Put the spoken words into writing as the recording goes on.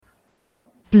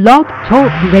Blog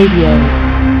Talk Radio.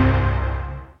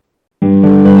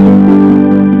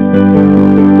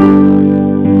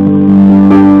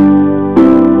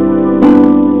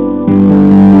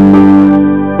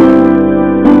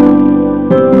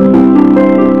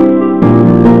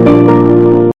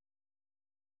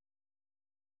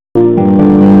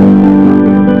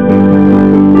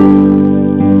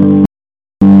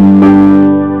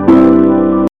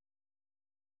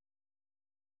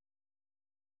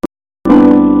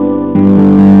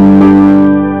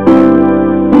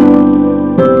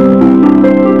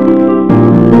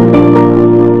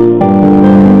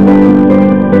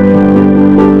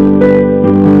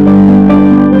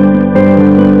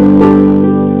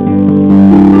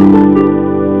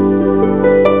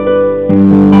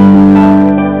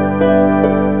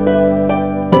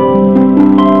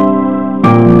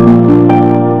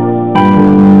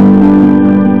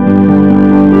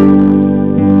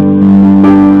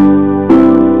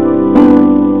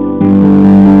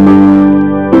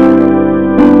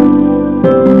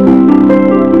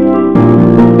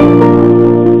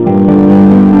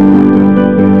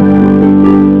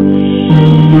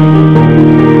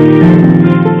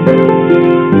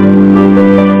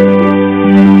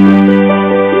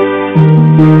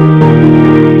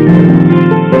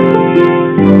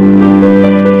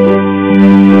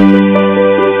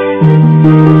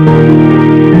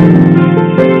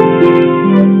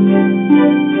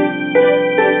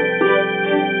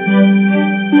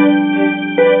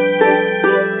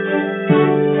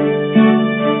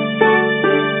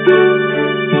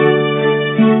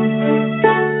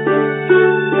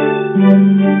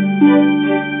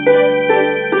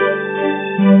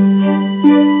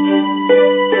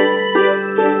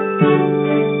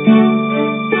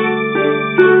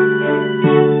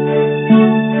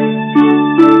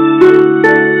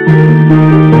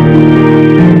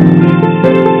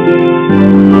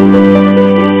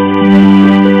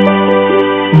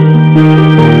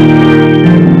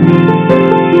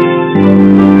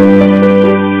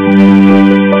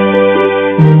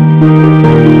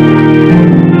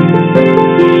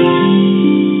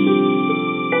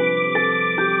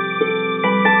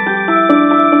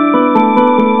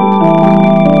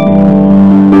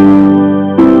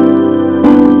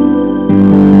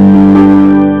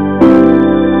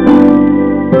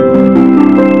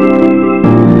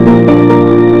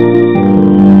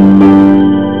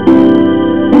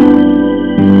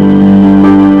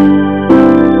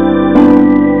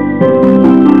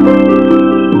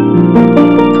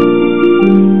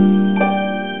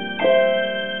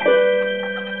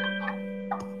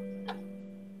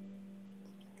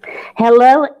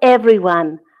 Hello,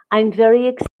 everyone. I'm very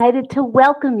excited to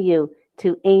welcome you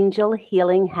to Angel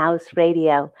Healing House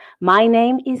Radio. My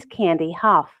name is Candy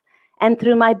Hoff, and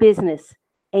through my business,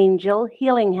 Angel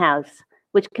Healing House,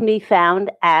 which can be found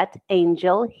at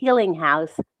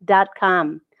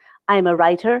angelhealinghouse.com. I'm a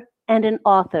writer and an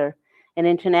author, an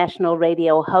international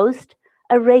radio host,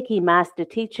 a Reiki master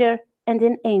teacher, and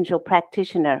an angel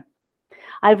practitioner.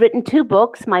 I've written 2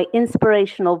 books. My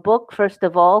inspirational book, first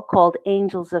of all, called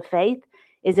Angels of Faith,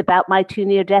 is about my 2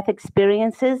 near-death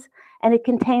experiences, and it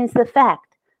contains the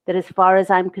fact that as far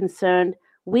as I'm concerned,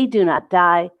 we do not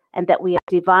die and that we are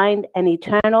divine and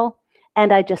eternal.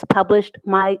 And I just published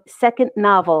my 2nd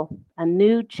novel, a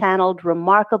new channeled,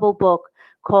 remarkable book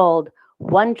called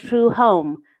One True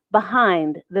Home,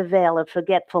 Behind the Veil of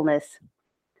Forgetfulness.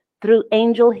 Through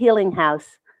Angel Healing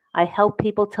House, I help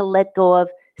people to let go of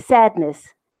sadness,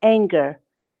 anger,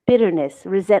 bitterness,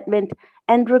 resentment,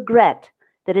 and regret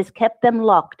that has kept them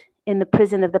locked in the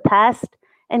prison of the past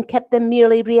and kept them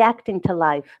merely reacting to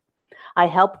life. I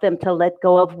help them to let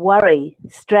go of worry,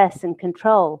 stress, and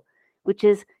control, which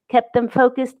has kept them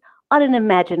focused on an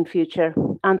imagined future,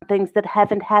 on things that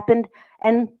haven't happened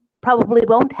and probably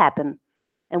won't happen.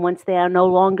 And once they are no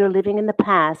longer living in the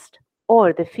past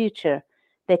or the future,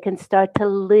 they can start to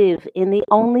live in the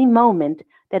only moment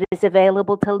that is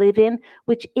available to live in,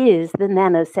 which is the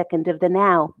nanosecond of the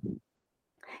now.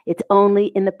 It's only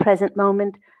in the present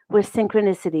moment where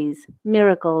synchronicities,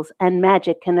 miracles, and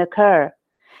magic can occur.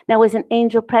 Now, as an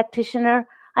angel practitioner,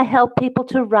 I help people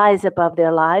to rise above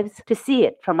their lives, to see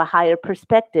it from a higher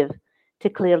perspective, to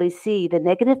clearly see the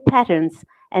negative patterns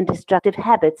and destructive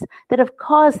habits that have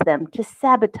caused them to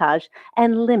sabotage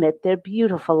and limit their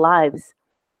beautiful lives.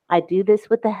 I do this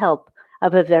with the help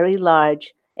of a very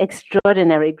large,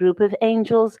 extraordinary group of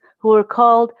angels who are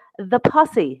called the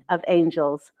Posse of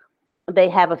Angels. They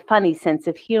have a funny sense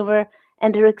of humor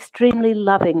and are extremely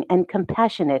loving and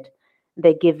compassionate.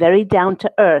 They give very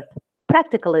down-to-earth,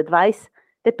 practical advice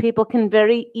that people can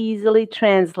very easily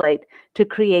translate to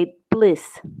create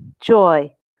bliss,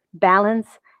 joy, balance,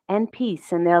 and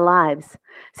peace in their lives.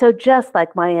 So, just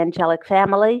like my angelic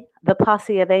family, the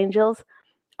posse of angels,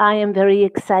 I am very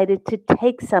excited to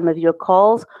take some of your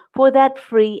calls for that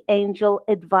free angel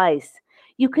advice.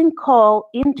 You can call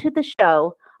into the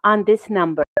show on this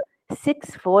number,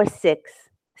 646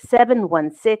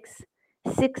 716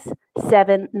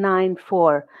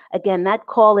 6794. Again, that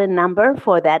call in number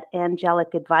for that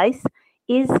angelic advice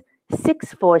is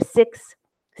 646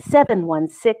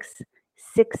 716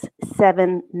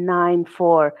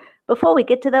 6794. Before we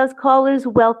get to those callers,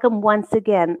 welcome once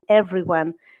again,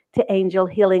 everyone, to Angel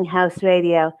Healing House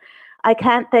Radio. I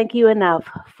can't thank you enough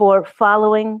for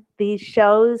following these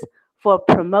shows, for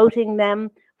promoting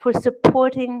them, for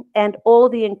supporting, and all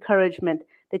the encouragement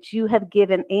that you have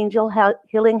given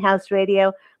Healing House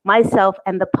Radio, myself,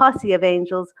 and the posse of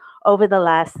angels over the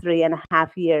last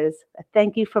 3.5 years.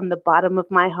 Thank you from the bottom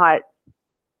of my heart.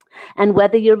 And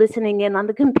whether you're listening in on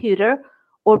the computer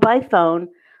or by phone,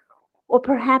 or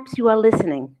perhaps you are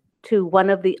listening to one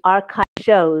of the archive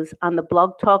shows on the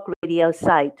Blog Talk Radio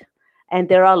site, and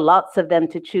there are lots of them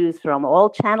to choose from, all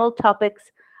channel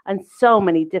topics and so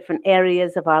many different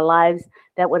areas of our lives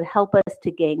that would help us to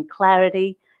gain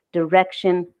clarity,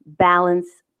 direction, balance,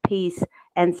 peace,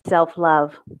 and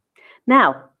self-love.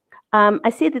 Now,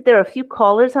 I see that there are a few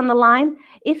callers on the line.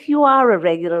 If you are a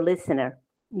regular listener,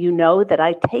 you know that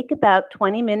I take about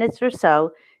 20 minutes or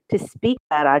so to speak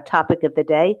about our topic of the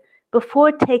day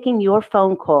before taking your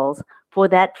phone calls for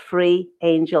that free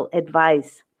angel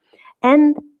advice.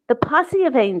 And the posse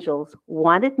of angels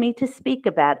wanted me to speak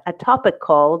about a topic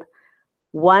called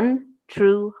One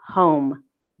True Home,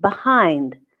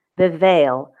 Behind the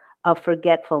Veil of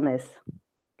Forgetfulness.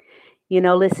 You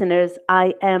know, listeners,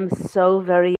 I am so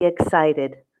very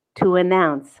excited to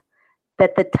announce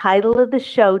that the title of the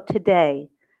show today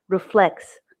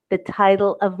reflects the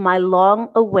title of my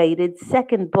long-awaited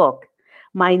second book,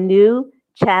 my new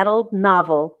channeled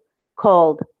novel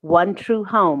called One True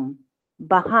Home,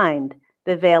 Behind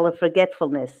the Veil of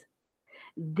Forgetfulness.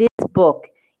 This book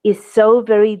is so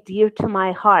very dear to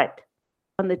my heart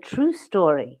on the true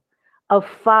story of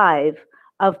 5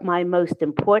 of my most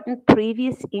important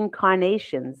previous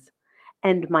incarnations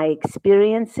and my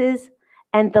experiences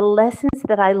and the lessons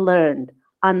that I learned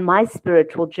on my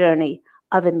spiritual journey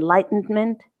of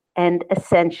enlightenment and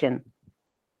ascension.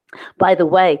 By the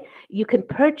way, you can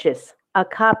purchase a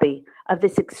copy of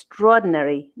this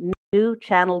extraordinary new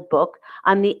channeled book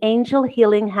on the Angel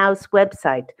Healing House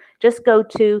website. Just go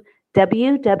to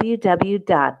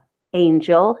www.angel,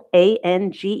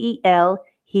 A-N-G-E-L,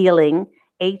 healing,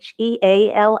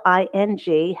 H-E-A-L-I-N-G,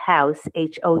 house,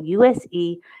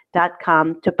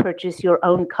 House.com to purchase your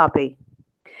own copy.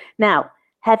 Now,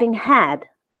 having had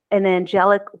an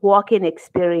angelic walk-in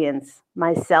experience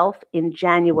myself in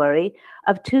January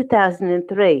of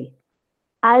 2003,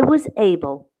 I was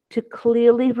able to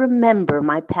clearly remember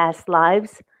my past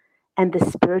lives and the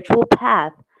spiritual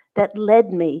path that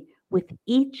led me with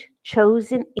each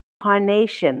chosen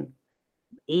incarnation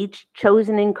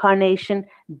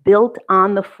built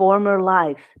on the former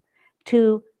life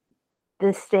to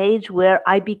the stage where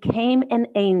I became an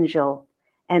angel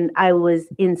and I was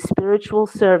in spiritual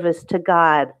service to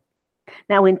God.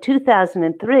 Now, in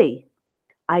 2003,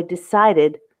 I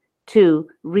decided to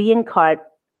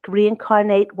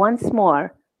reincarnate once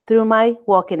more through my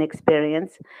walk-in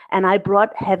experience, and I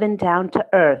brought heaven down to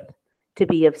earth to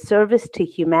be of service to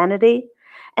humanity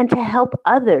and to help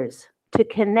others to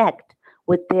connect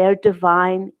with their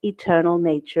divine eternal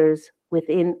natures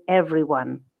within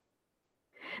everyone.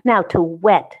 Now, to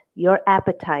whet your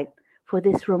appetite for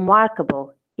this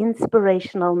remarkable,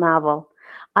 inspirational novel,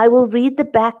 I will read the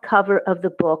back cover of the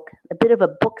book, a bit of a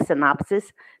book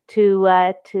synopsis, to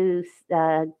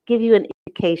give you an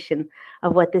indication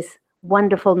of what this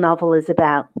wonderful novel is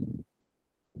about.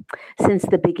 Since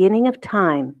the beginning of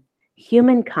time,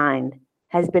 humankind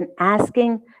has been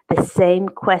asking the same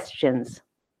questions.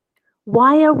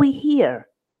 Why are we here?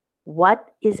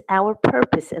 What is our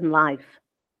purpose in life?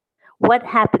 What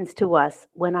happens to us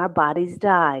when our bodies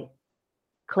die?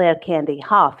 Claire Candy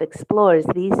Hoff explores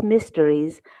these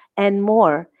mysteries and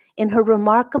more in her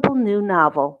remarkable new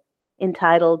novel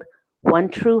entitled One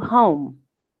True Home,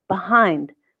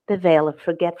 Behind the Veil of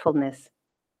Forgetfulness.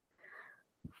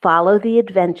 Follow the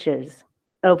adventures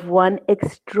of one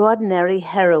extraordinary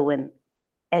heroine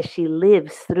as she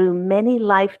lives through many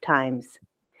lifetimes.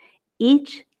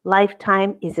 Each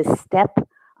lifetime is a step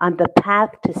on the path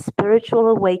to spiritual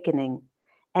awakening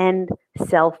and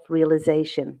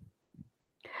self-realization.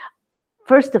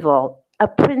 First of all, a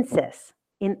princess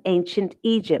in ancient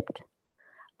Egypt,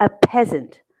 a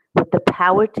peasant with the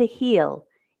power to heal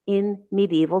in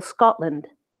medieval Scotland,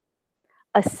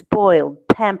 a spoiled,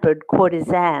 pampered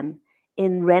courtesan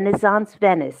in Renaissance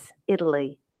Venice,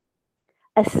 Italy,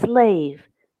 a slave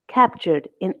captured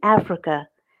in Africa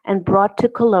and brought to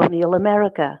colonial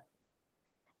America,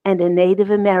 and a Native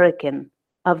American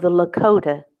of the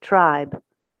Lakota tribe,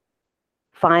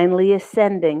 finally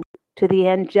ascending to the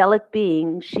angelic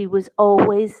being she was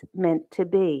always meant to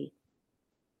be.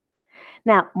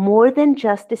 Now, more than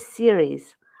just a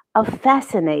series of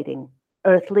fascinating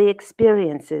earthly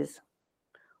experiences,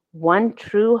 One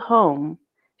True Home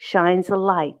shines a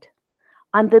light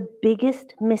on the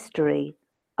biggest mystery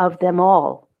of them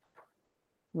all.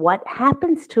 What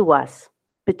happens to us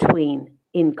between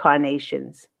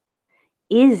incarnations?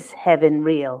 Is heaven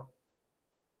real?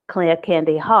 Claire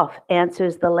Candy Hough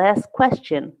answers the last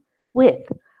question with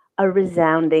a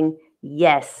resounding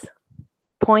yes,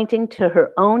 pointing to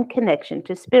her own connection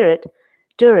to spirit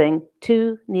during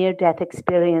 2 near-death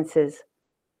experiences.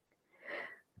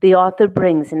 The author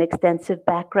brings an extensive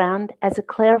background as a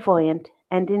clairvoyant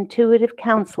and intuitive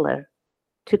counselor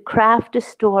to craft a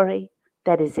story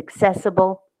that is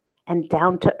accessible and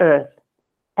down to earth,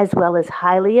 as well as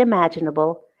highly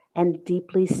imaginable and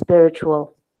deeply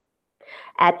spiritual.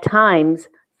 At times,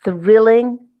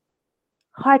 thrilling,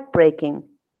 heartbreaking,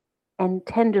 and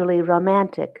tenderly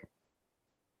romantic.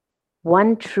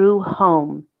 One True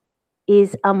Home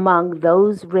is among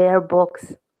those rare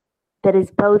books that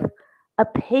is both a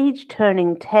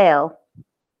page-turning tale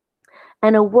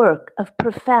and a work of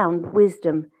profound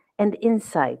wisdom and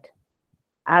insight.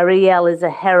 Ariel is a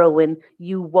heroine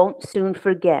you won't soon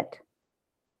forget,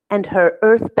 and her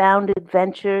earthbound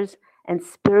adventures and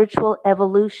spiritual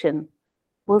evolution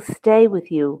will stay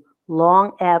with you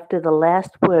long after the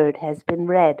last word has been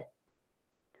read.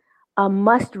 A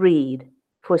must-read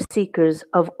for seekers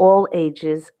of all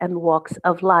ages and walks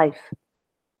of life.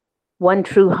 One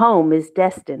True Home is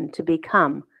destined to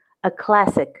become a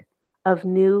classic of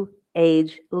new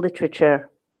age literature.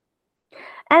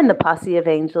 And the posse of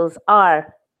angels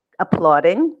are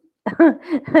applauding.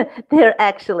 They're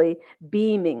actually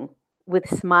beaming with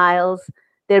smiles.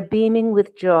 They're beaming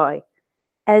with joy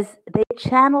as they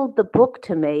channeled the book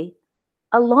to me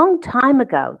a long time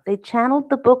ago. They channeled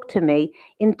the book to me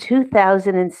in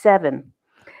 2007.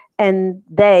 And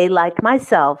they, like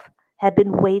myself, have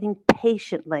been waiting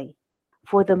patiently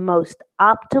for the most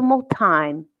optimal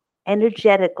time,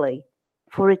 energetically,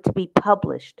 for it to be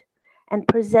published and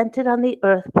presented on the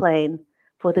earth plane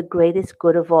for the greatest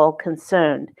good of all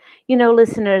concerned. You know,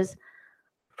 listeners,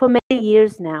 for many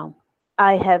years now,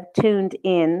 I have tuned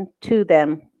in to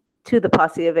them, to the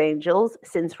posse of angels,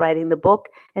 since writing the book,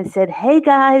 and said, hey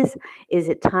guys, is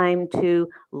it time to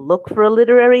look for a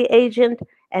literary agent?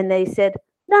 And they said,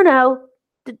 no,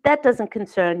 that doesn't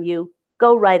concern you.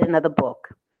 Go write another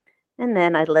book. And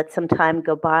then I'd let some time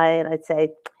go by and I'd say,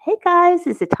 hey guys,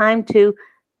 is it time to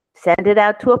send it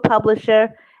out to a publisher?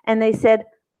 And they said,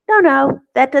 no,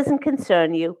 that doesn't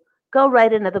concern you. Go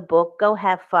write another book. Go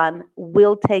have fun.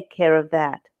 We'll take care of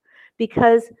that.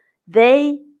 Because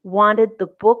they wanted the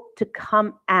book to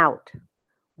come out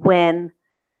when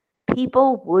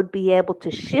people would be able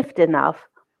to shift enough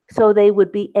so they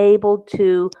would be able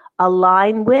to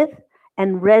align with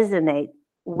and resonate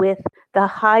with the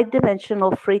high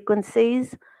dimensional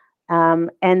frequencies and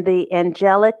the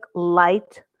angelic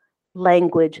light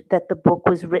language that the book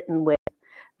was written with.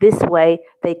 This way,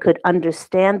 they could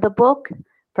understand the book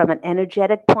from an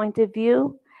energetic point of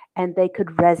view, and they could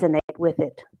resonate with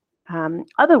it.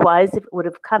 Otherwise, if it would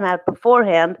have come out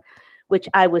beforehand, which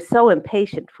I was so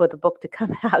impatient for the book to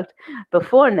come out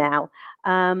before now,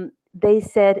 they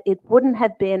said it wouldn't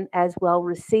have been as well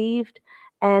received,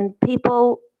 and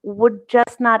people would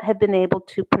just not have been able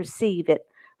to perceive it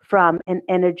from an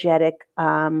energetic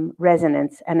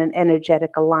resonance and an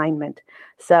energetic alignment.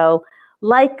 So,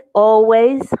 like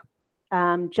always,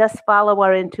 just follow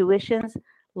our intuitions,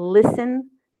 listen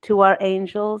to our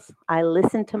angels. I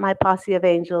listen to my posse of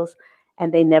angels,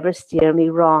 and they never steer me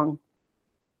wrong.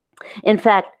 In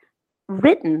fact,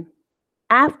 written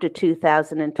after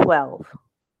 2012,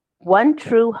 One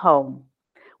True Home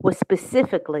was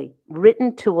specifically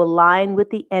written to align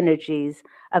with the energies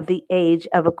of the age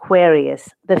of Aquarius,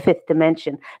 the 5th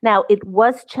dimension. Now, it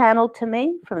was channeled to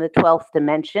me from the 12th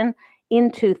dimension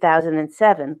in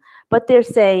 2007, but they're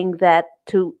saying that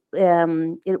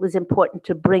it was important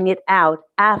to bring it out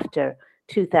after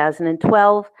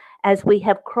 2012, as we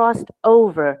have crossed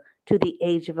over to the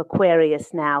age of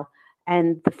Aquarius now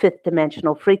and the 5th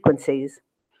dimensional frequencies.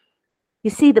 You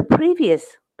see, the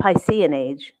previous Piscean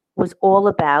age was all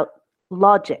about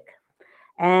logic,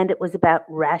 and it was about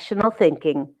rational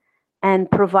thinking and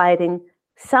providing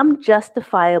some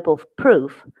justifiable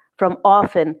proof from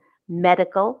often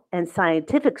medical, and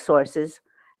scientific sources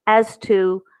as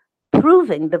to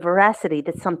proving the veracity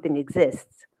that something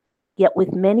exists. Yet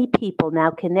with many people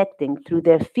now connecting through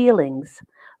their feelings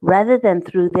rather than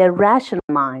through their rational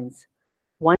minds,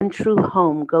 one true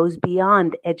home goes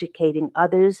beyond educating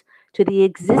others to the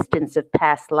existence of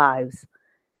past lives.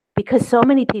 Because so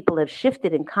many people have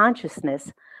shifted in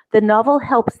consciousness, the novel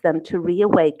helps them to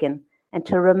reawaken and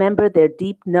to remember their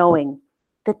deep knowing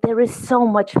that there is so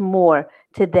much more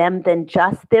to them than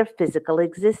just their physical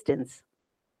existence.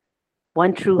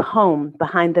 One True Home,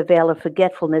 Behind the Veil of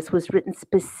Forgetfulness, was written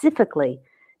specifically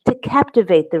to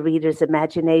captivate the reader's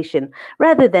imagination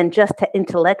rather than just to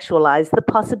intellectualize the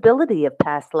possibility of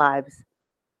past lives.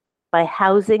 By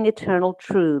housing eternal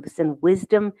truths and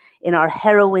wisdom in our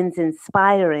heroine's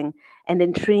inspiring and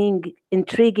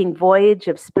intriguing voyage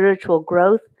of spiritual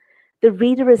growth, the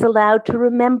reader is allowed to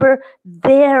remember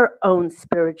their own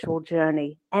spiritual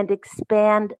journey and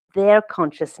expand their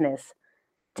consciousness,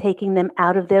 taking them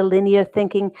out of their linear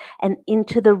thinking and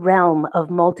into the realm of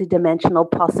multidimensional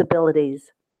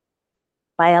possibilities.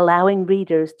 By allowing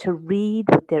readers to read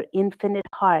with their infinite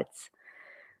hearts,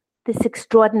 this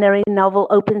extraordinary novel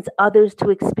opens others to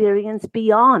experience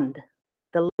beyond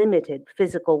the limited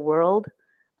physical world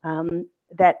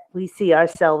that we see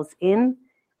ourselves in.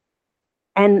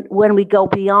 And when we go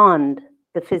beyond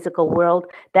the physical world,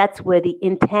 that's where the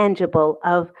intangible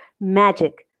of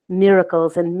magic,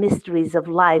 miracles, and mysteries of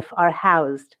life are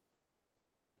housed.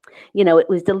 You know, it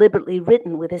was deliberately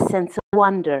written with a sense of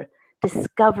wonder,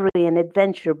 discovery, and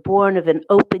adventure born of an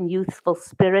open, youthful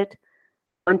spirit.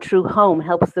 One True Home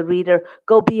helps the reader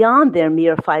go beyond their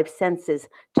mere five senses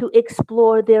to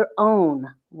explore their own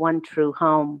one true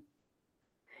home.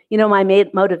 You know, my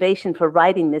motivation for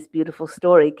writing this beautiful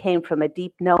story came from a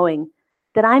deep knowing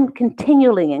that I'm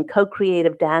continually in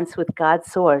co-creative dance with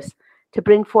God's source to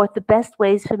bring forth the best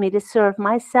ways for me to serve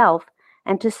myself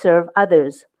and to serve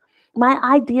others. My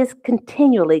ideas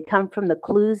continually come from the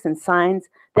clues and signs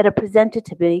that are presented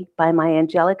to me by my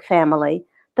angelic family,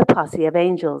 the Posse of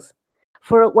Angels.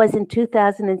 For it was in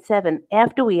 2007,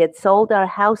 after we had sold our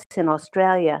house in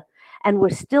Australia and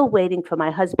were still waiting for my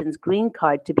husband's green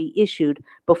card to be issued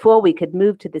before we could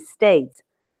move to the States,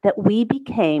 that we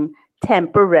became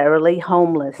temporarily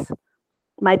homeless.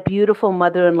 My beautiful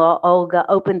mother-in-law, Olga,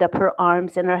 opened up her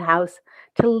arms and her house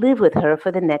to live with her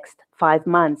for the next 5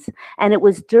 months. And it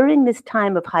was during this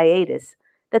time of hiatus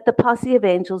that the Posse of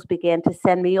Angels began to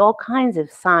send me all kinds of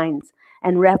signs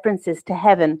and references to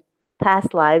heaven,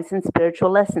 past lives, and spiritual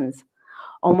lessons.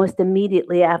 Almost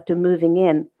immediately after moving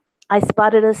in, I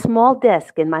spotted a small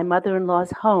desk in my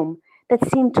mother-in-law's home that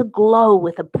seemed to glow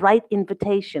with a bright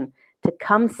invitation to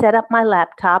come set up my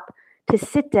laptop, to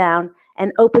sit down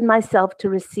and open myself to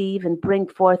receive and bring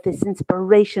forth this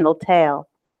inspirational tale.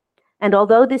 And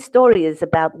although this story is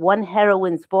about one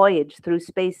heroine's voyage through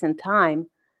space and time,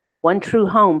 One True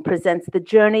Home presents the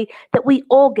journey that we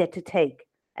all get to take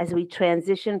as we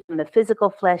transition from the physical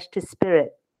flesh to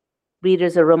spirit.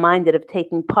 Readers are reminded of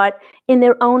taking part in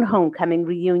their own homecoming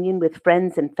reunion with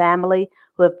friends and family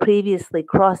who have previously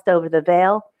crossed over the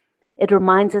veil. It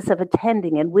reminds us of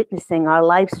attending and witnessing our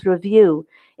life's review,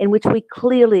 in which we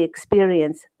clearly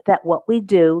experience that what we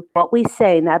do, what we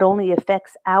say, not only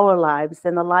affects our lives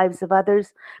and the lives of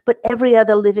others, but every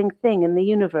other living thing in the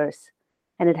universe.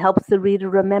 And it helps the reader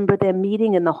remember their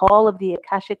meeting in the hall of the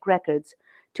Akashic Records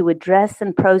to address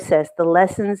and process the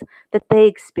lessons that they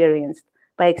experienced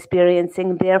by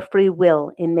experiencing their free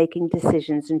will in making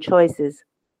decisions and choices.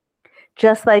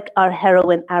 Just like our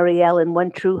heroine Ariel in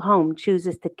One True Home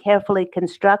chooses to carefully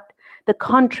construct the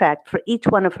contract for each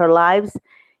one of her lives,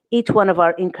 each one of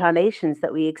our incarnations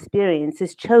that we experience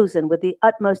is chosen with the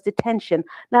utmost attention,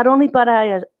 not only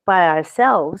by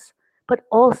ourselves, but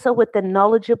also with the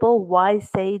knowledgeable, wise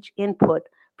sage input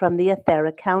from the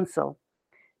Etheric Council.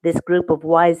 This group of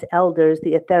wise elders,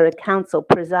 the Etheric Council,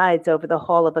 presides over the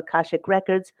Hall of Akashic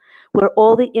Records, where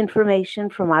all the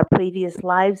information from our previous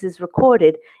lives is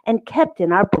recorded and kept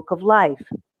in our book of life.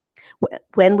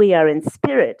 When we are in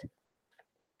spirit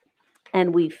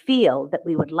and we feel that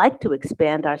we would like to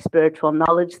expand our spiritual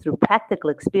knowledge through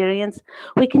practical experience,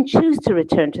 we can choose to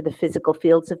return to the physical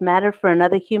fields of matter for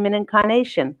another human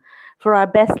incarnation. For our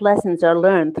best lessons are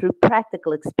learned through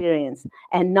practical experience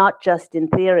and not just in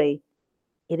theory.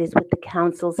 It is with the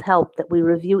Council's help that we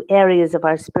review areas of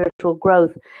our spiritual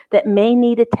growth that may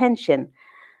need attention,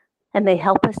 and they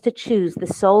help us to choose the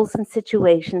souls and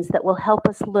situations that will help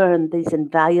us learn these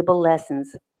invaluable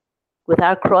lessons. With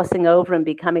our crossing over and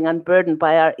becoming unburdened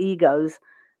by our egos,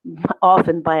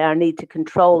 often by our need to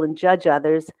control and judge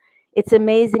others, It's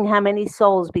amazing how many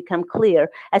souls become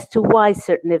clear as to why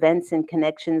certain events and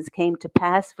connections came to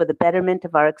pass for the betterment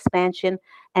of our expansion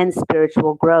and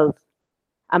spiritual growth.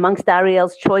 Amongst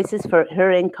Ariel's choices for her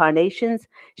incarnations,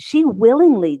 she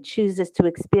willingly chooses to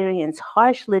experience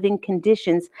harsh living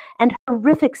conditions and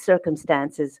horrific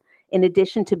circumstances, in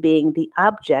addition to being the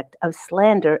object of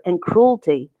slander and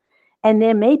cruelty. And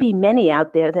there may be many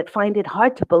out there that find it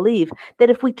hard to believe that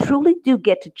if we truly do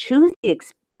get to choose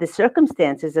the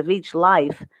circumstances of each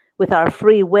life with our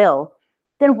free will,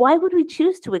 then why would we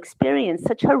choose to experience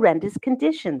such horrendous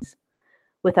conditions?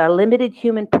 With our limited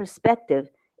human perspective,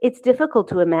 it's difficult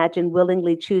to imagine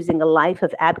willingly choosing a life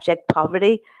of abject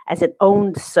poverty as an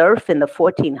owned serf in the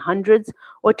 1400s,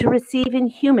 or to receive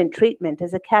inhuman treatment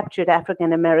as a captured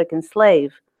African American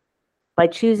slave. By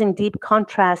choosing deep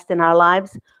contrast in our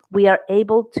lives, we are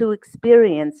able to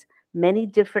experience many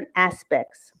different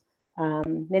aspects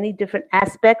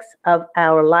of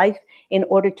our life in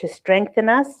order to strengthen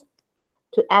us,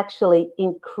 to actually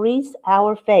increase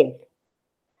our faith,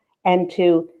 and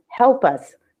to help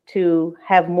us to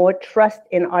have more trust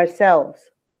in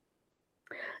ourselves.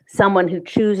 Someone who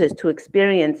chooses to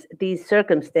experience these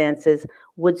circumstances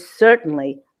would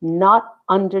certainly not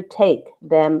undertake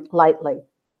them lightly.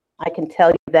 I can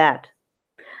tell you that.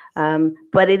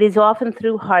 But it is often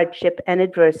through hardship and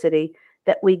adversity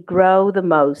that we grow the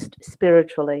most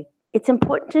spiritually. It's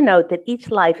important to note that each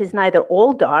life is neither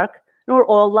all dark nor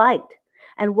all light.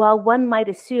 And while one might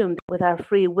assume that with our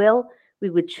free will, we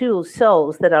would choose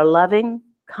souls that are loving,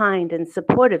 kind, and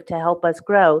supportive to help us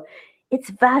grow, it's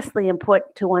vastly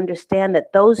important to understand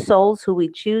that those souls who we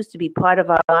choose to be part of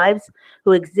our lives,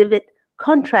 who exhibit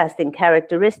contrasting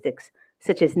characteristics,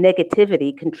 such as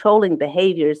negativity, controlling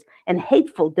behaviors, and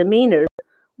hateful demeanors,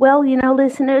 well,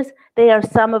 listeners, they are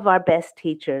some of our best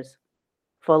teachers.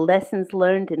 For lessons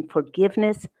learned in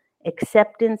forgiveness,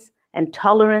 acceptance, and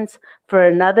tolerance for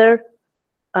another,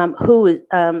 who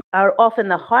are often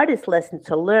the hardest lessons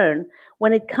to learn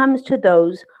when it comes to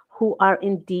those who are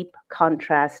in deep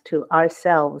contrast to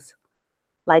ourselves.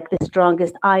 Like the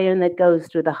strongest iron that goes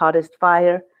through the hottest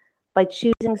fire, by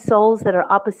choosing souls that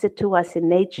are opposite to us in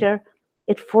nature,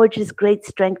 it forges great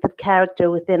strength of character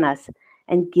within us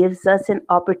and gives us an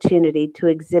opportunity to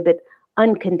exhibit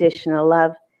unconditional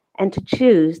love and to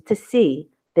choose to see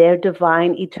their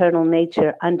divine eternal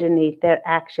nature underneath their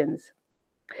actions.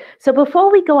 So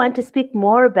before we go on to speak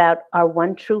more about our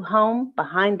one true home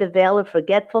behind the veil of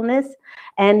forgetfulness,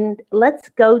 and let's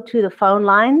go to the phone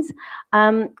lines.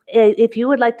 If you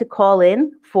would like to call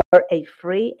in for a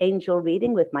free angel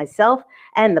reading with myself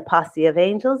and the posse of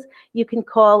angels, you can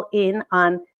call in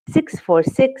on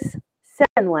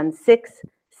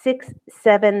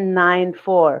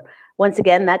 646-716-6794. Once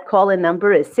again, that call-in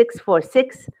number is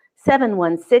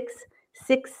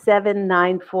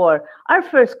 646-716-6794. Our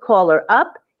first caller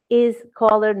up is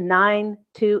caller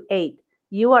 928.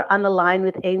 You are on the line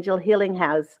with Angel Healing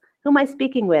House. Who am I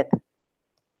speaking with?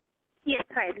 Yes,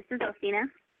 hi, this is Elfina.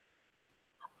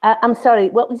 I'm sorry,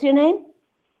 what was your name?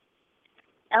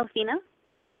 Elfina.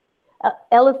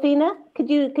 Elfina? Could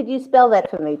you spell that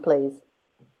for me, please?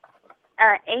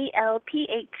 Alphina.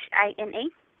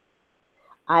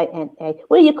 INA.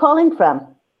 Where are you calling from?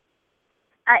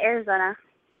 Arizona.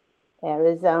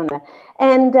 Arizona.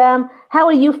 And how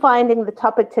are you finding the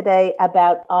topic today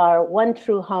about our one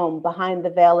true home behind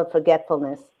the veil of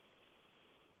forgetfulness?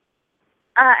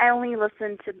 I only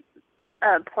listened to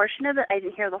a portion of it. I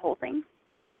didn't hear the whole thing.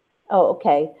 Oh,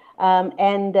 okay.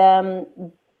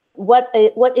 What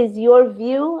is your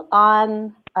view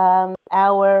on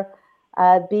our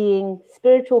being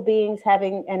spiritual beings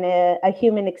having a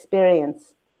human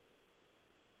experience?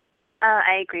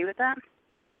 I agree with that.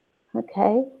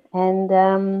 Okay. And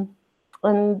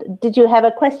did you have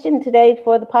a question today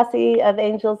for the posse of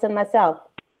angels and myself?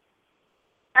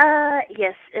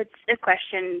 Yes, it's a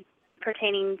question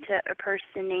pertaining to a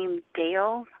person named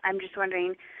Dale. I'm just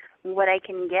wondering what I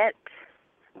can get,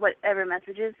 whatever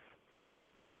messages.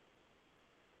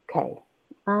 Okay.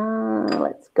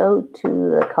 Let's go to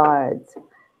the cards.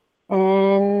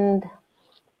 And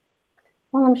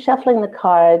while I'm shuffling the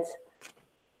cards,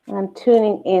 I'm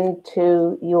tuning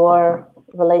into your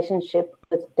relationship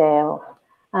with Dale.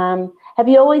 Have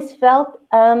you always felt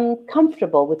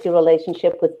comfortable with your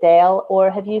relationship with Dale, or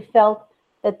have you felt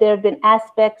that there have been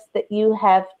aspects that you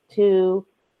have to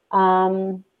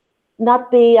not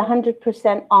be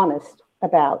 100% honest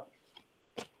about?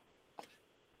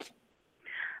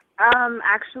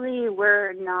 Actually,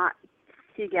 we're not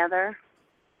together.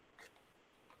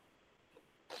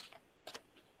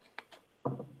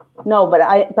 No, but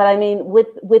I mean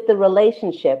with the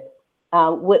relationship,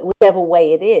 whichever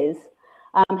way it is,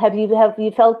 Have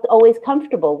you felt always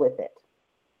comfortable with it?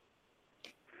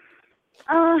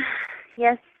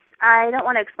 Yes. I don't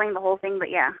want to explain the whole thing,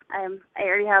 but yeah, I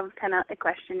already have kind of a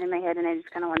question in my head, and I just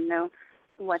kind of want to know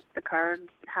what the cards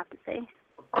have to say.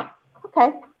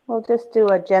 Okay, we'll just do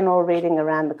a general reading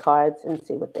around the cards and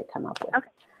see what they come up with. Okay.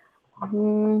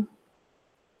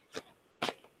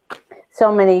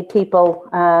 So many people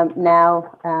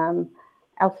now,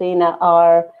 Alfina,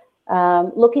 are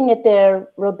looking at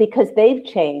because they've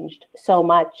changed so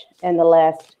much in the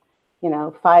last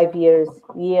 5 years,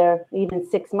 year, even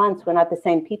 6 months. We're not the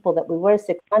same people that we were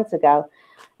 6 months ago.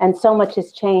 And so much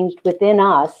has changed within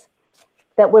us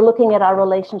that we're looking at our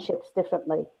relationships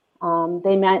differently.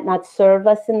 They might not serve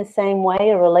us in the same way.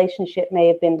 A relationship may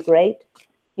have been great,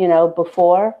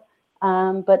 before.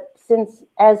 But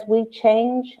as we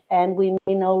change and we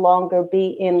may no longer be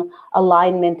in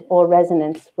alignment or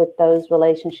resonance with those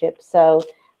relationships. So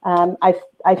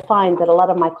I find that a lot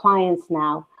of my clients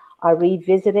now are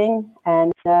revisiting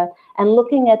and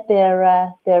looking at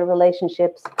their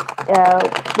relationships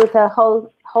with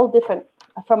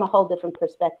from a whole different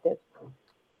perspective.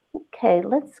 Okay,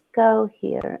 let's go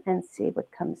here and see what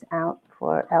comes out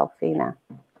for Alfina.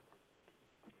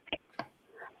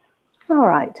 All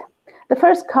right. The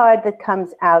first card that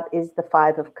comes out is the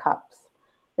Five of Cups.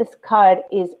 This card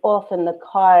is often the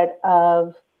card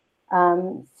of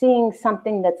seeing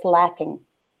something that's lacking.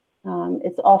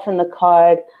 It's often the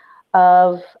card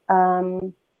of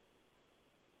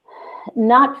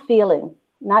not feeling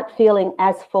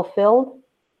as fulfilled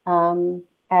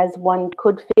as one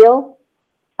could feel.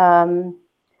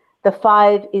 The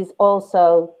five is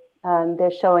also,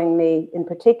 they're showing me in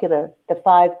particular, the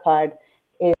five card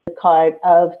is a card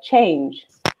of change.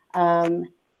 And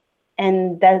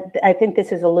that, I think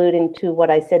this is alluding to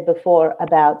what I said before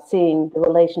about seeing the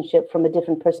relationship from a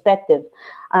different perspective.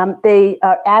 They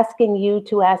are asking you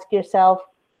to ask yourself,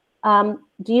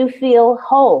 do you feel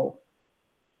whole?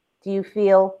 Do you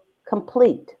feel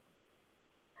complete?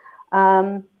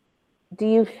 Do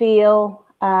you feel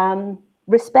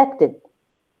respected?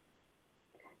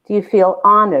 Do you feel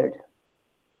honored?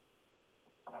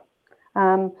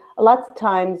 Lots of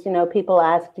times, people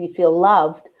ask, do you feel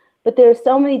loved? But there are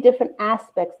so many different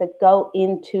aspects that go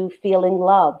into feeling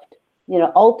loved.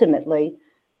 Ultimately,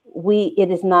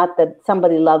 it is not that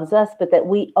somebody loves us, but that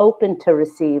we open to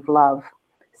receive love.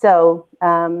 So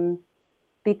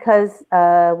because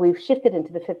we've shifted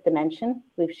into the fifth dimension,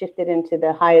 we've shifted into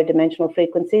the higher dimensional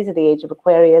frequencies of the age of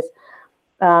Aquarius,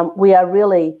 we are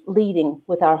really leading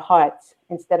with our hearts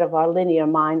instead of our linear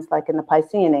minds like in the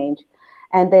Piscean age.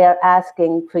 And they are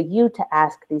asking for you to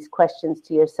ask these questions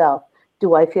to yourself.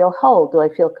 Do I feel whole? Do I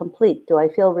feel complete? Do I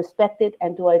feel respected?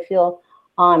 And do I feel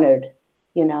honored?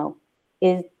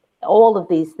 Is all of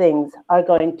these things are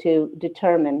going to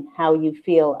determine how you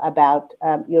feel about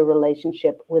your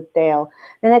relationship with Dale.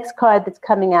 The next card that's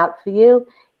coming out for you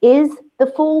is the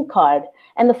Fool card.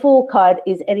 And the Fool card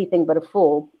is anything but a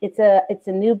fool. It's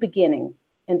a new beginning.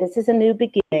 And this is a new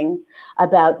beginning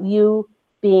about you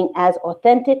being as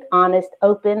authentic, honest,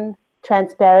 open,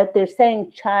 transparent. They're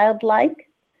saying childlike.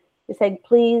 They're saying,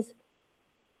 please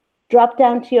drop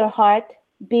down to your heart,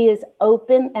 be as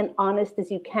open and honest as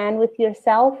you can with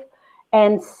yourself,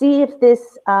 and see if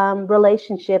this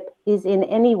relationship is in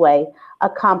any way a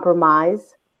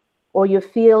compromise, or you're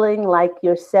feeling like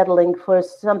you're settling for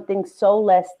something so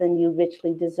less than you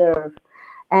richly deserve.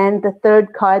 And the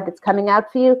third card that's coming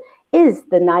out for you is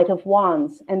the Knight of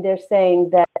Wands. And they're saying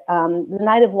that the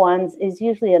Knight of Wands is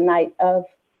usually a night of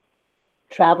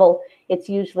travel. It's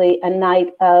usually a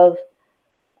night of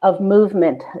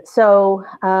movement. So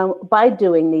by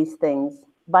doing these things,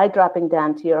 by dropping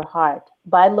down to your heart,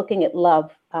 by looking at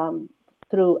love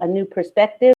through a new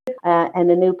perspective and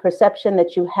a new perception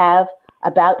that you have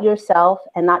about yourself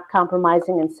and not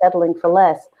compromising and settling for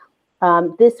less,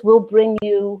 this will bring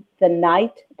you the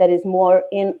night that is more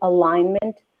in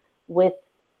alignment with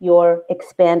your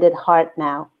expanded heart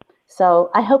now. So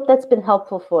I hope that's been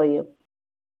helpful for you.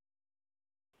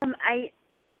 I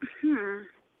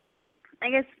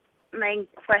guess my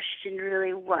question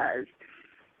really was,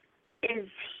 is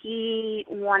he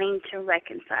wanting to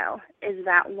reconcile? Is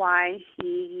that why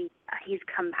he's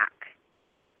come back?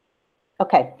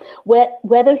 Okay.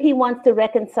 Whether he wants to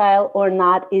reconcile or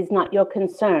not is not your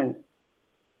concern.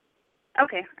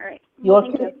 Okay. All right. Well,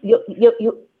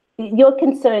 Your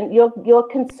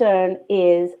concern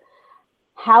is,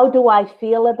 how do I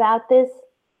feel about this?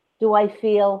 Do I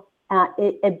feel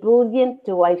ebullient?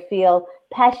 Do I feel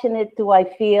passionate? Do I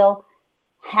feel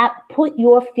put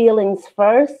your feelings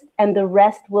first, and the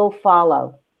rest will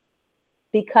follow,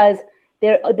 because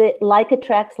like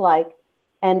attracts like.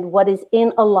 and what is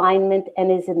in alignment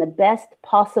and is in the best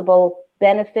possible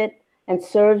benefit and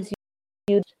serves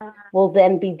you will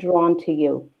then be drawn to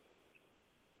you.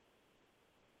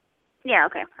 Yeah,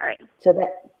 okay, all right. So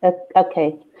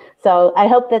okay. So I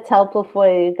hope that's helpful for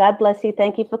you. God bless you.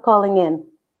 Thank you for calling in.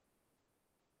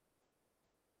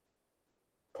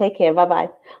 Take care. Bye-bye.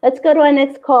 Let's go to our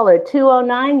next caller,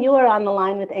 209. You are on the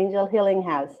line with Angel Healing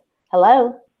House.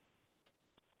 Hello?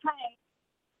 Hi.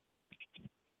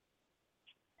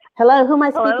 Hello, who am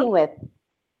I Hello? speaking with?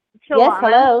 So Yes, Lana.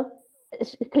 hello.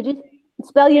 Could you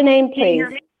spell your name, Can you please? hear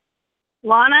me?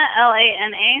 Lana,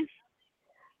 Lana.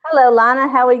 Hello, Lana.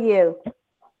 How are you?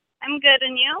 I'm good,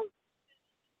 and you?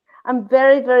 I'm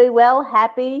very, very well.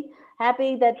 Happy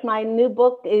that my new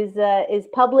book is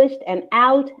published and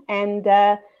out, and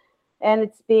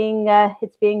it's being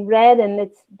read, and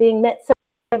it's being met so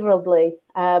favorably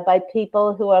by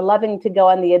people who are loving to go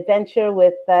on the adventure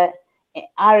with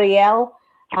Ariel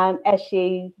as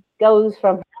she goes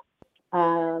from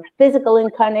physical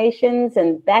incarnations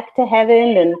and back to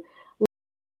heaven and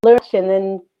learns and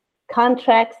then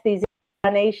contracts these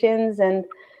incarnations, and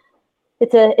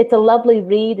it's a lovely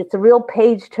read. It's a real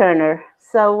page turner.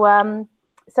 So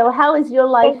so how is your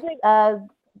life? Does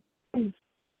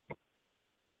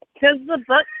the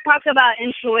book talk about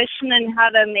intuition and how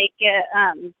to make it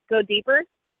go deeper?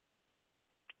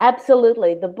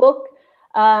 Absolutely. The book,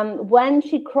 when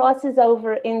she crosses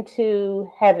over into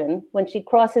heaven, when she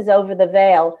crosses over the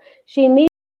veil, she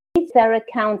meets the etheric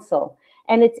council.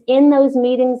 And it's in those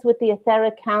meetings with the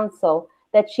etheric council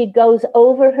that she goes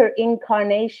over her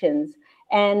incarnations,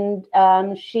 and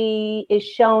she is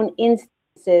shown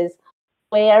instances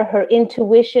where her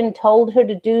intuition told her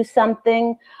to do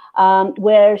something,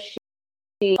 where she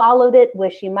followed it,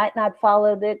 where she might not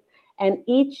followed it. And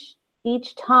each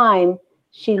time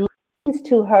she listens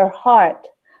to her heart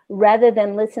rather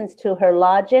than listens to her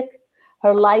logic,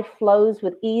 her life flows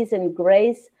with ease and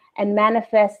grace and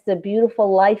manifests a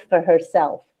beautiful life for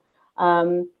herself.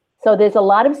 So there's a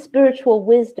lot of spiritual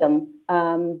wisdom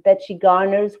that she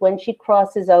garners when she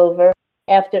crosses over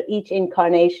after each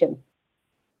incarnation.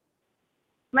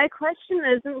 My question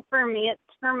isn't for me, it's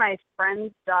for my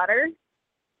friend's daughter.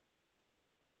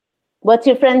 What's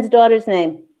your friend's daughter's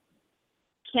name?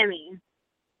 Kimmy.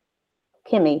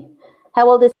 Kimmy. How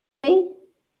old is she?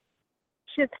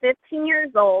 She's 15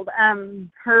 years old.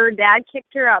 Her dad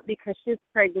kicked her out because she's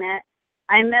pregnant.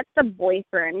 I met the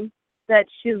boyfriend that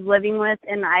she's living with,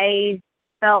 and I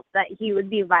felt that he would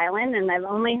be violent, and I've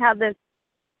only had this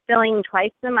feeling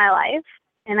twice in my life,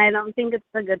 and I don't think it's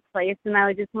a good place, and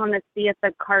I just want to see if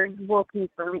the cards will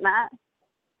confirm that.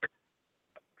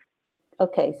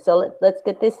 Okay, so let's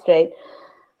get this straight.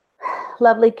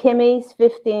 Lovely Kimmy's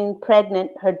 15,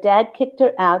 pregnant. Her dad kicked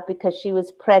her out because she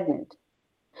was pregnant.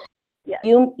 Yes.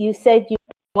 You said your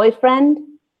boyfriend?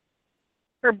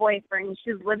 Her boyfriend.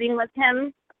 She's living with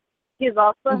him. He's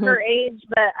also her age,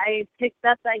 but I picked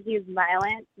up that he's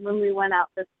violent when we went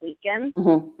out this weekend.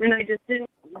 And I just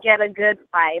didn't get a good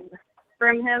vibe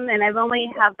from him, and I've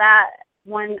only had that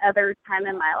one other time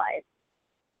in my life.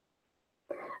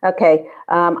 Okay,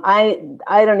 I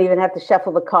don't even have to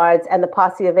shuffle the cards, and the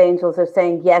posse of angels are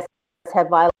saying yes, have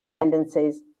violent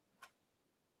tendencies.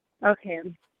 Okay.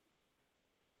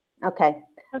 Okay.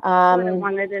 That's what I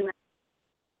wanted to know.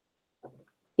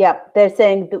 Yeah, they're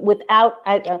saying that without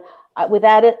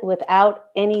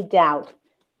any doubt,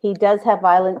 he does have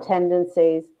violent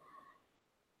tendencies,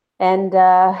 and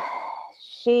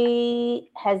she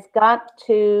has got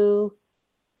to.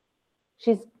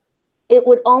 It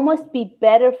would almost be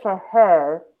better for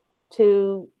her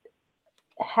to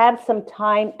have some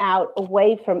time out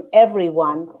away from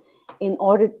everyone in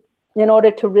order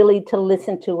to really to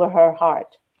listen to her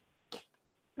heart.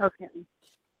 Okay.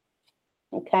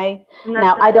 Okay.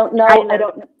 Now I don't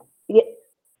know.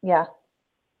 Yeah.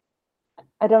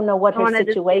 I don't know what her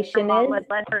situation her mom is. would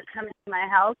let her come to my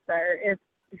house, or if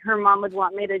her mom would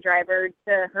want me to drive her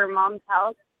to her mom's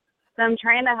house. So I'm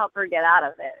trying to help her get out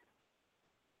of it.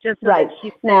 Just so that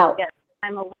she can get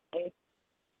time away.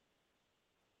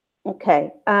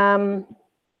 Okay. Now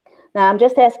I'm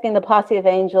just asking the posse of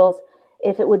angels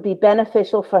if it would be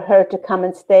beneficial for her to come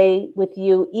and stay with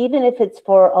you, even if it's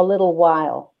for a little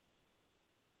while.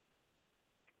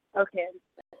 Okay.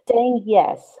 Saying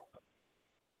yes.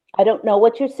 I don't know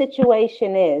what your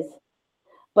situation is,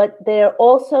 but they're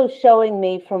also showing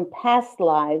me from past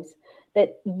lives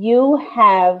that you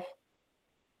have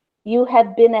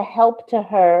been a help to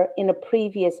her in a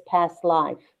previous past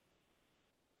life.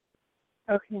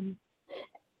 Okay.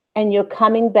 And you're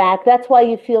coming back. That's why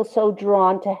you feel so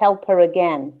drawn to help her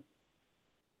again.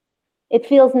 It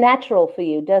feels natural for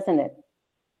you, doesn't it?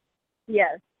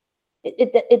 Yes.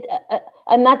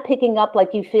 I'm not picking up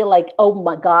like you feel like, oh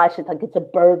my gosh, it's like it's a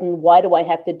burden. Why do I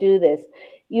have to do this?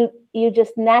 You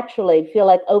just naturally feel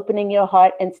like opening your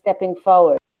heart and stepping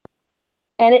forward.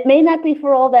 And it may not be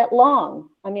for all that long.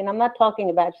 I mean, I'm not talking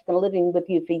about she's going to living with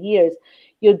you for years.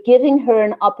 You're giving her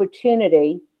an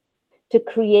opportunity to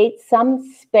create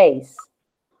some space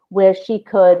where she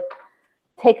could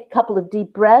take a couple of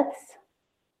deep breaths,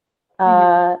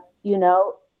 you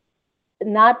know,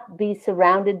 not be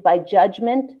surrounded by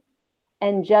judgment,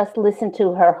 and just listen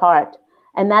to her heart.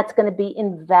 And that's going to be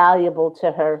invaluable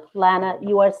to her. Lana,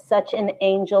 you are such an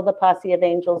angel. The posse of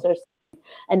angels are.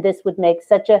 And this would make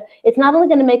it's not only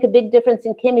going to make a big difference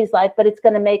in Kimmy's life, but it's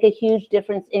going to make a huge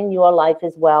difference in your life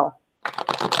as well.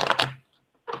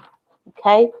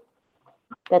 Okay?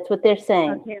 That's what they're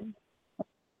saying. Okay.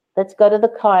 Let's go to the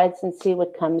cards and see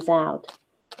what comes out.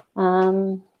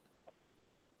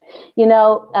 You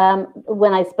know,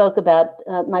 when I spoke about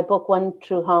my book, One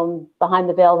True Home, Behind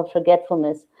the Veil of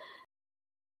Forgetfulness,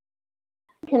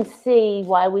 you can see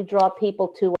why we draw people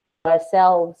to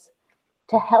ourselves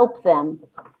to help them.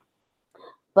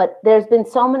 But there's been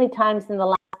so many times in the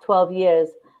last 12 years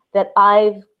that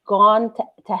I've gone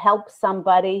to help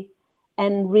somebody,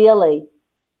 and really,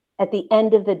 at the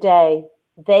end of the day,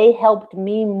 they helped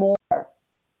me more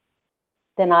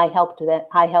than I helped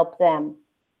them.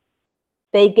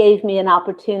 They gave me an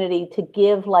opportunity to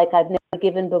give like I've never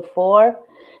given before.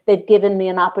 They've given me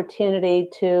an opportunity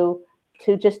to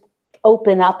just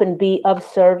open up and be of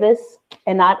service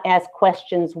and not ask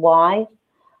questions why.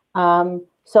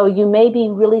 So you may be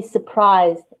really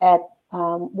surprised at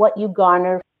what you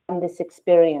garner from this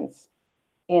experience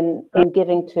in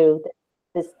giving to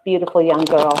this beautiful young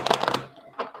girl.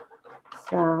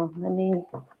 So let me,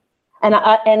 and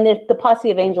the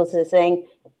posse of angels is saying,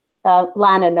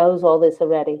 Lana knows all this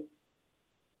already.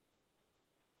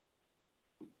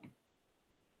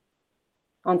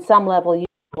 On some level, you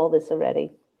know all this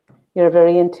already. You're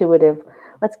very intuitive.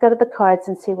 Let's go to the cards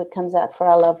and see what comes out for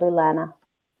our lovely Lana.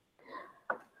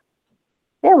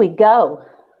 There we go.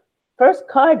 First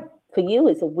card for you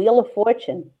is a Wheel of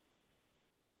Fortune.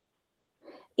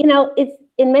 You know, it's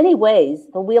in many ways,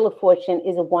 the Wheel of Fortune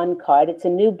is a one card. It's a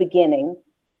new beginning.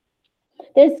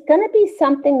 There's going to be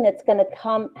something that's going to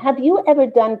come. Have you ever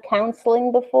done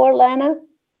counseling before, Lana?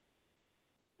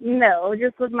 No,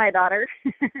 just with my daughter.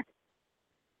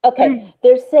 Okay,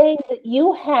 they're saying that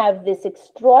you have this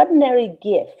extraordinary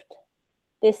gift.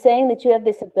 They're saying that you have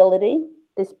this ability,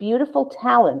 this beautiful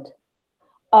talent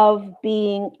of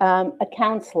being a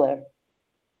counselor,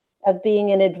 of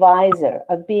being an advisor,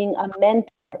 of being a mentor,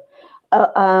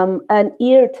 an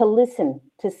ear to listen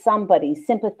to somebody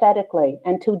sympathetically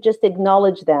and to just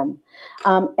acknowledge them.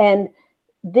 And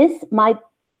this might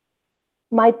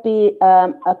be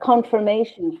a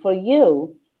confirmation for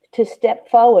you to step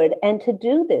forward and to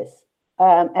do this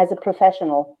as a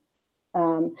professional.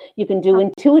 You can do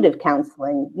intuitive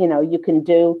counseling, you know, you can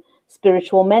do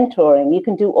spiritual mentoring, you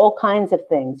can do all kinds of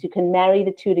things. You can marry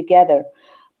the two together.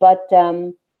 But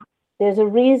there's a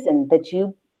reason that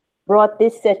you brought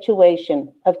this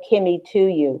situation of Kimmy to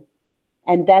you.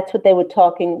 And that's what they were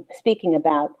speaking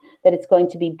about, that it's going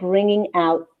to be bringing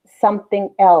out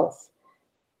something else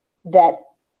that,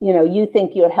 you know, you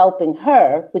think you're helping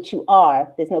her, which you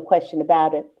are, there's no question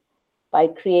about it, by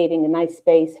creating a nice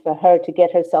space for her to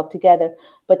get herself together,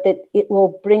 but that it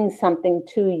will bring something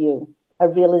to you, a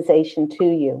realization to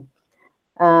you.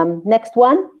 Next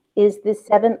one is the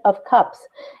Seven of Cups.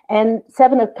 And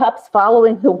Seven of Cups,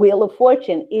 following the Wheel of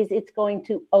Fortune, is it's going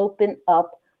to open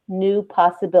up new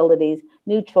possibilities,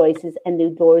 new choices, and new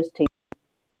doors to you.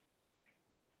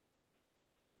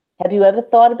 Have you ever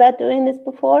thought about doing this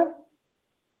before?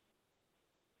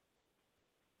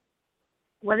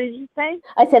 What did you say?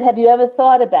 I said, have you ever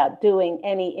thought about doing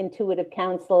any intuitive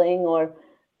counseling or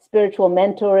spiritual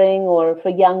mentoring or for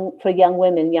young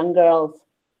women, young girls?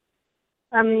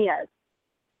 Yes.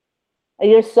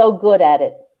 You're so good at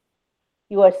it.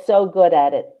 You are so good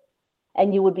at it.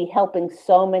 And you would be helping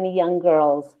so many young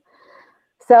girls.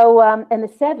 So, and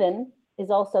the seven is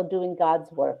also doing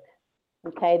God's work.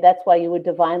 Okay, that's why you were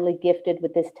divinely gifted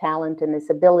with this talent and this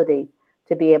ability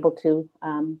to be able to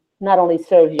not only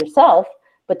serve yourself,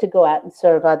 but to go out and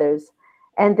serve others.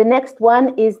 And the next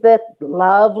one is the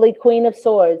lovely Queen of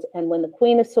Swords. And when the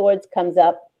Queen of Swords comes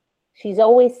up, she's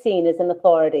always seen as an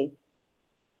authority.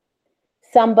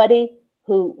 Somebody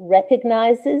who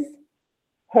recognizes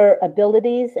her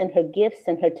abilities and her gifts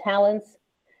and her talents,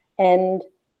 and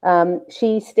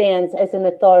she stands as an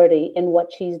authority in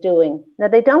what she's doing. Now,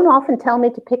 they don't often tell me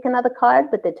to pick another card,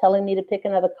 but they're telling me to pick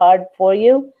another card for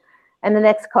you. And the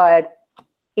next card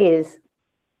is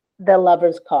the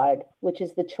Lover's card, which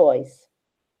is the choice.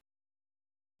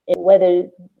 Whether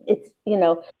it's,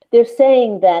 they're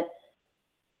saying that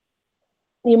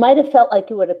you might have felt like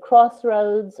you were at a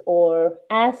crossroads or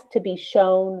asked to be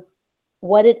shown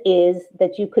what it is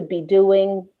that you could be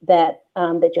doing, that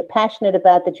you're passionate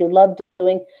about, that you love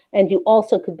doing, and you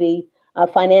also could be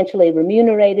financially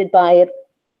remunerated by it.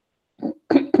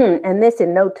 And this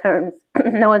in no terms,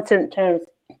 no uncertain terms.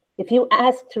 If you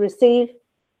ask to receive,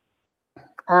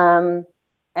 in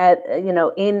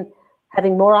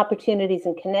having more opportunities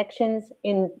and connections,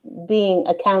 in being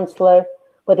a counselor,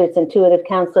 whether it's intuitive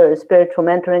counselor or spiritual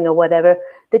mentoring or whatever,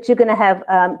 that you're going to have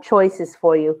choices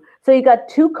for you. So you got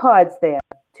two cards there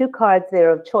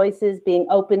of choices being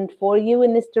opened for you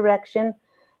in this direction,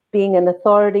 being an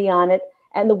authority on it,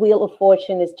 and the wheel of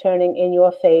fortune is turning in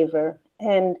your favor.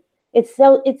 And it's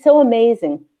so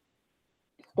amazing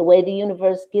the way the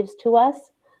universe gives to us,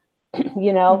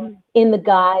 in the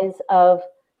guise of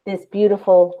this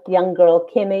beautiful young girl,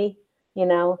 Kimmy,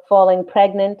 falling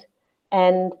pregnant,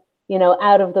 and,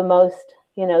 out of the most,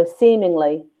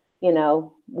 seemingly,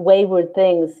 wayward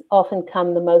things often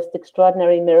come the most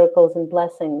extraordinary miracles and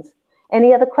blessings.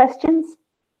 Any other questions?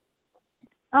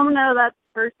 Oh, no, that's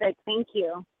perfect. Thank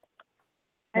you.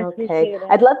 I appreciate it.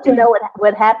 I'd love to know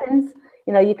what happens.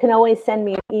 You can always send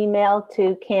me an email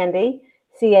to Candy,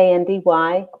 Candy,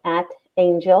 at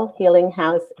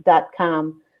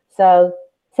angelhealinghouse.com. So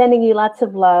sending you lots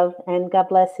of love, and God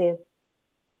bless you.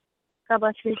 God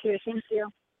bless you too. Thank you.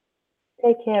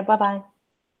 Take care. Bye-bye.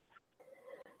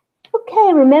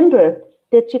 Okay, remember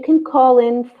that you can call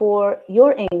in for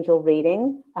your angel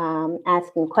reading,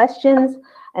 asking questions,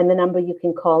 and the number you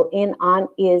can call in on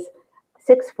is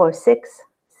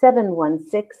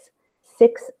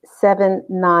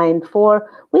 646-716-6794.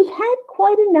 We've had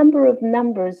quite a number of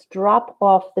numbers drop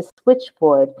off the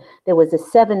switchboard. There was a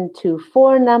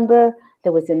 724 number.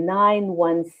 There was a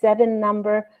 917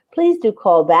 number. Please do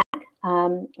call back.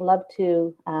 Love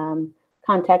to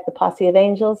contact the Posse of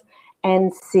Angels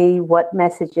and see what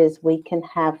messages we can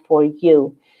have for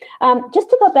you. Just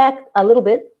to go back a little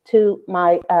bit to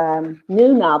my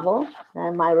new novel,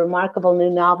 my remarkable new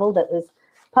novel that was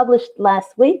published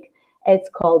last week. It's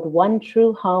called One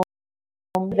True Home,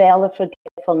 Veil of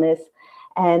Forgetfulness.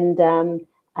 And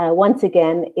once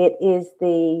again, it is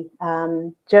the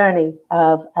journey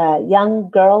of a young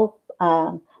girl,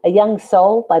 a young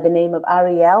soul by the name of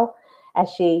Ariel, as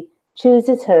she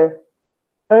chooses her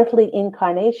earthly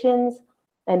incarnations,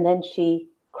 and then she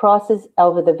crosses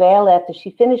over the veil after she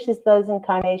finishes those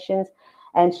incarnations,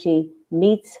 and she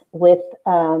meets with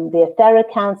the Etheric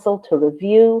Council to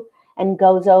review and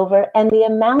goes over. And the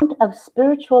amount of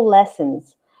spiritual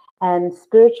lessons and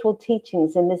spiritual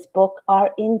teachings in this book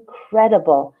are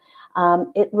incredible.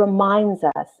 It reminds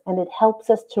us and it helps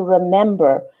us to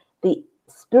remember the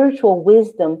spiritual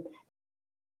wisdom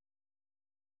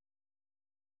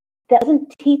that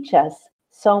doesn't teach us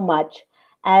so much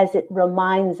as it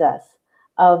reminds us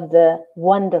of the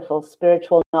wonderful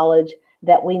spiritual knowledge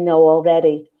that we know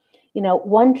already.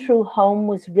 One True Home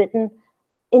was written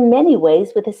in many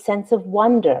ways with a sense of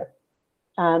wonder.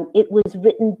 It was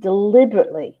written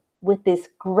deliberately with this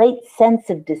great sense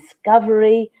of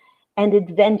discovery and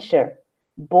adventure,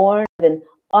 born of an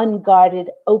unguarded,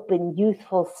 open,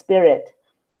 youthful spirit.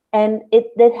 And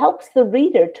it helps the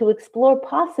reader to explore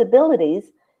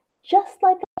possibilities just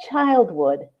like a child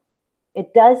would.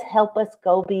 It does help us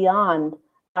go beyond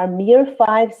our mere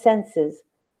five senses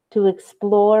to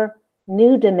explore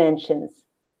new dimensions,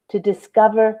 to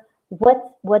discover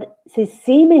what is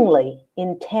seemingly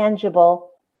intangible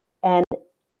and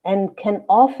can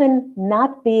often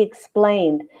not be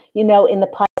explained. In the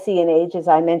Piscean age, as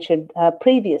I mentioned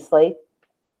previously,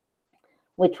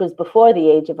 which was before the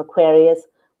age of Aquarius,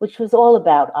 which was all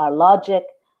about our logic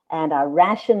and our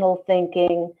rational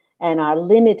thinking and our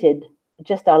limited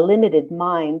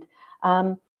mind.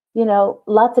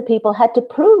 Lots of people had to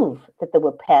prove that there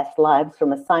were past lives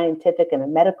from a scientific and a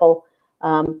medical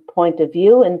point of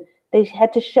view, and they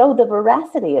had to show the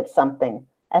veracity of something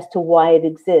as to why it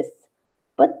exists.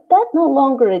 But that no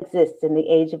longer exists in the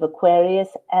age of Aquarius,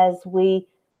 as we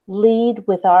lead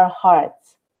with our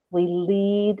hearts. We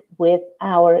lead with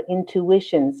our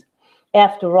intuitions.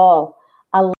 After all,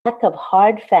 a lack of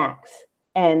hard facts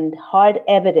and hard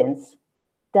evidence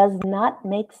does not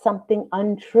make something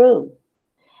untrue.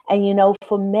 And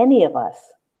for many of us,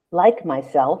 like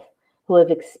myself, who have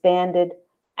expanded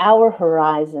our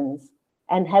horizons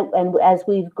and as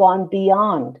we've gone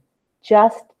beyond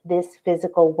just this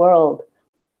physical world,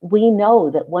 we know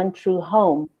that one true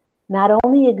home not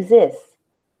only exists,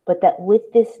 but that with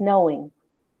this knowing,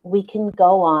 we can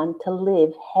go on to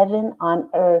live heaven on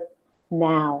earth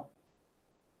now.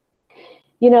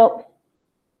 You know,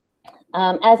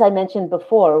 as I mentioned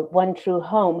before, One True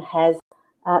Home has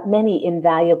many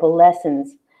invaluable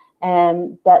lessons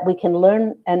that we can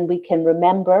learn and we can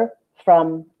remember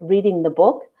from reading the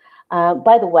book.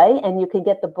 By the way, and you can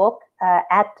get the book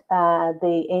at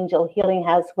the Angel Healing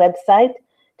House website.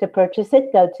 To purchase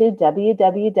it, go to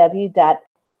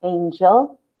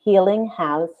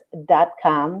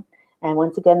www.angelhealinghouse.com. And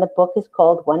once again, the book is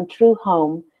called One True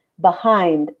Home,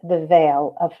 Behind the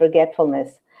Veil of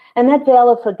Forgetfulness. And that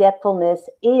veil of forgetfulness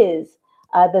is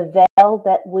the veil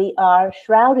that we are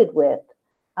shrouded with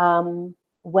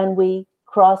when we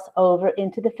cross over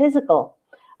into the physical.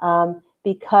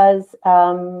 Because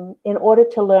in order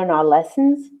to learn our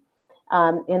lessons,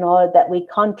 in order that we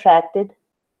contracted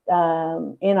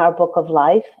in our book of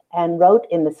life and wrote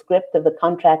in the script of the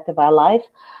contract of our life,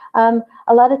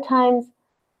 a lot of times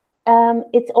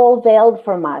it's all veiled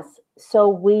from us. So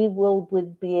we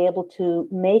would be able to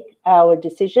make our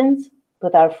decisions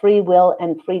with our free will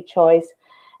and free choice.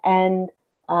 And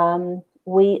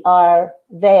we are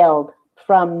veiled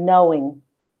from knowing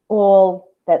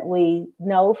all that we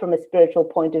know from a spiritual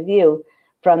point of view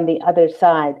from the other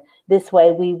side. This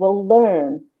way we will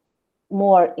learn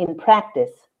more in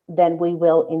practice than we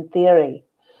will in theory.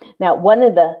 Now, one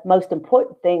of the most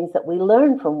important things that we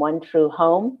learn from One True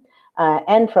Home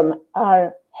and from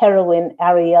our heroine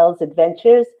Ariel's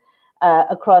adventures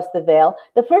across the veil,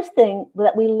 the first thing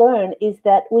that we learn is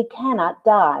that we cannot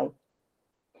die.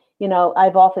 You know,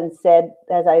 I've often said,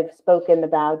 as I've spoken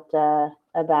about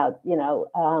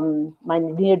my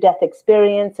near-death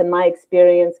experience and my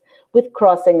experience with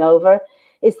crossing over,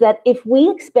 is that if we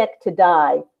expect to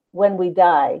die when we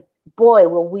die, boy,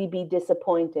 will we be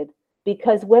disappointed.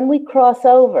 Because when we cross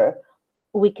over,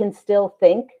 we can still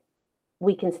think,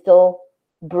 we can still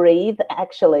breathe.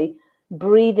 Actually,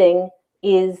 breathing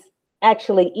is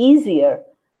actually easier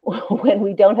when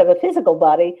we don't have a physical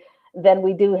body than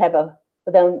we do have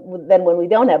than when we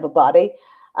don't have a body.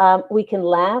 We can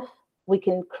laugh, we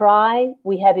can cry,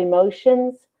 we have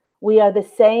emotions, we are the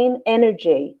same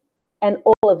energy, and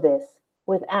all of this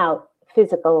without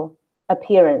physical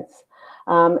appearance.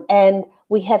 And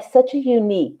we have such a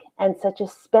unique and such a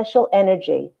special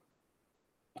energy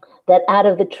that out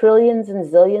of the trillions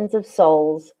and zillions of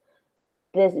souls,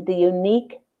 there's the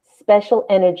unique special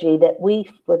energy that we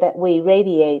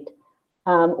radiate.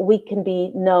 We can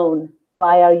be known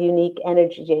by our unique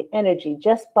energy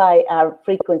just by our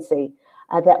frequency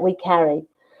that we carry.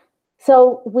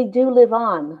 So we do live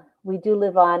on. We do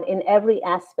live on in every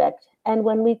aspect. And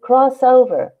when we cross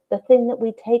over, the thing that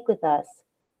we take with us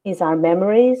is our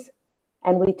memories,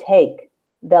 and we take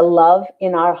the love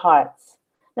in our hearts.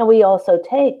 Now, we also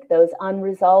take those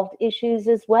unresolved issues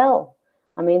as well.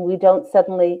 I mean, we don't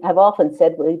suddenly, I've often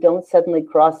said, we don't suddenly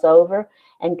cross over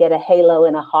and get a halo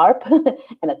and a harp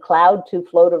and a cloud to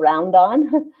float around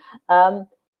on.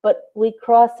 But we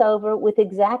cross over with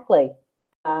exactly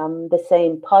the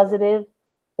same positive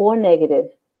or negative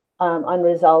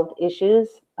unresolved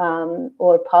issues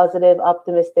or positive,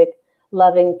 optimistic,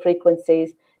 loving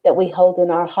frequencies that we hold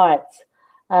in our hearts.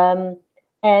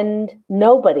 And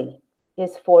nobody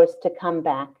is forced to come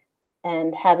back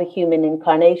and have a human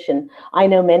incarnation. I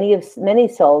know many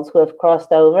souls who have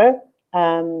crossed over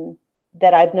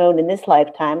that I've known in this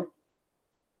lifetime,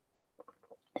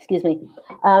 excuse me,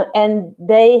 and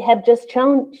they have just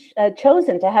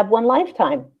chosen to have one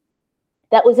lifetime.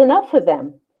 That was enough for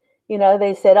them. You know,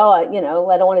 they said, oh, you know,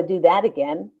 I don't want to do that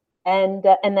again. And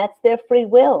that's their free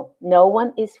will. No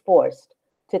one is forced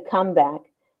to come back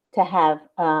to have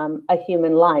a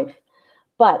human life.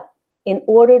 But in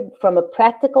order, from a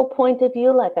practical point of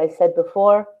view, like I said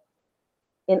before,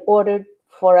 in order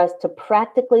for us to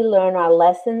practically learn our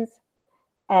lessons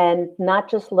and not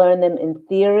just learn them in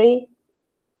theory,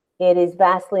 it is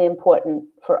vastly important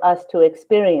for us to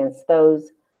experience those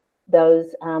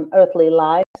earthly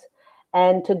lives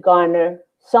and to garner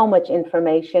so much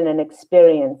information and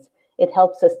experience. It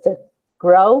helps us to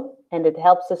grow, and it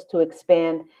helps us to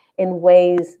expand in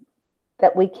ways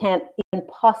that we can't even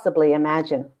possibly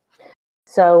imagine.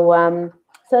 So,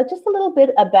 so just a little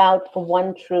bit about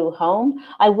One True Home.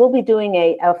 I will be doing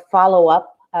a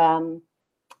follow-up.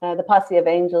 The Posse of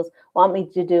Angels want me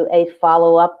to do a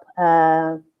follow-up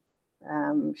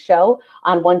show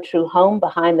on One True Home,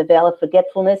 Behind the Veil of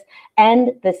Forgetfulness,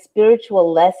 and the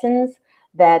spiritual lessons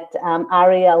that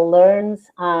Ariel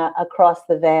learns across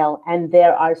the veil, and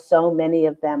there are so many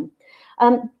of them.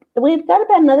 We've got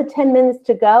about another 10 minutes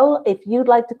to go. If you'd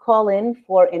like to call in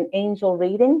for an angel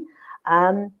reading,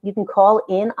 you can call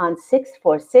in on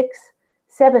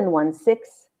 646-716-6666.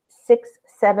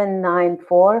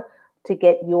 6794 to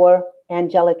get your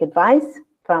angelic advice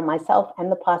from myself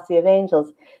and the Posse of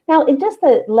Angels. Now, in just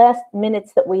the last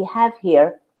minutes that we have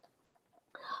here,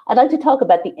 I'd like to talk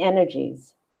about the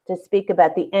energies, to speak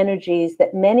about the energies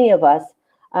that many of us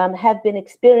have been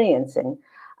experiencing.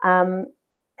 A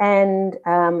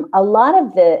lot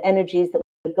of the energies that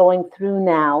we're going through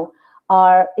now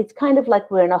it's kind of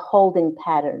like we're in a holding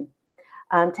pattern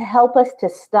to help us to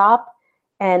stop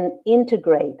and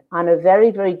integrate on a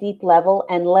very, very deep level.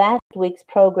 And last week's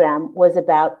program was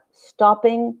about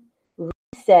stopping,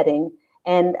 resetting,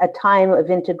 and a time of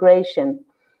integration.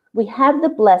 We have the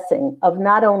blessing of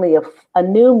not only a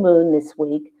new moon this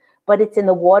week, but it's in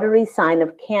the watery sign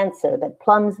of Cancer that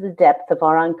plumbs the depth of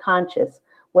our unconscious,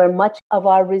 where much of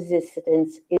our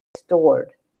resistance is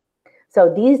stored.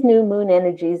 So these new moon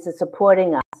energies are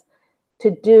supporting us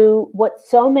to do what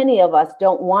so many of us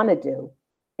don't want to do.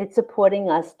 It's supporting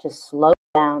us to slow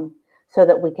down so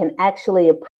that we can actually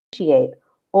appreciate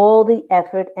all the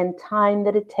effort and time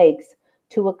that it takes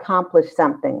to accomplish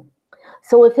something.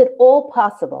 So if at all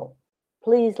possible,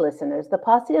 please, listeners, the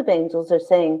Posse of Angels are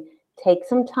saying, take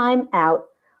some time out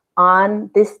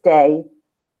on this day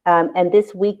and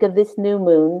this week of this new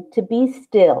moon to be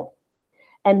still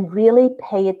and really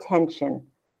pay attention.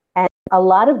 And a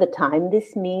lot of the time,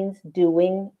 this means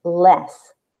doing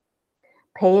less.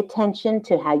 Pay attention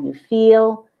to how you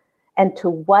feel and to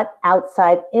what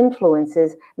outside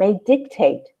influences may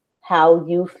dictate how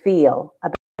you feel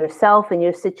about yourself and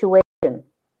your situation.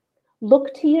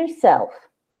 Look to yourself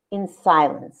in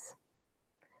silence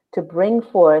to bring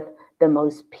forth the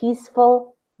most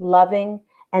peaceful, loving,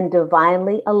 and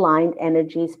divinely aligned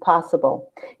energies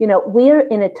possible. You know, we're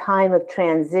in a time of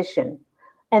transition,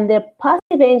 and the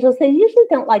positive angels, they usually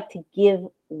don't like to give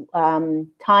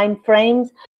time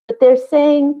frames, but they're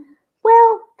saying,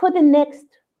 well, for the next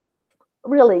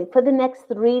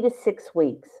 3 to 6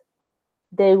 weeks,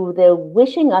 they're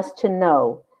wishing us to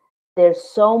know there's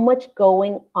so much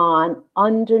going on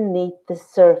underneath the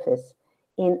surface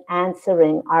in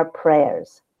answering our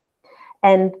prayers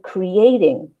and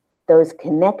creating those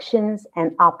connections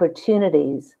and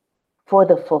opportunities for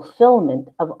the fulfillment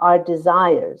of our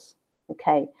desires.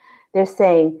 Okay, they're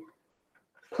saying,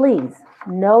 please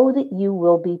know that you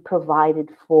will be provided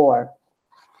for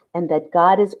and that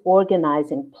God is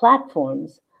organizing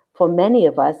platforms for many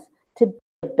of us to be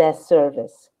the best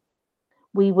service.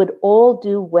 We would all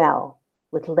do well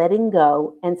with letting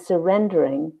go and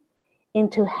surrendering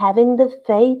into having the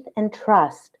faith and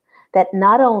trust that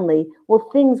not only will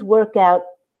things work out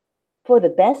for the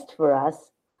best for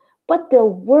us, but they'll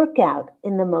work out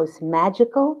in the most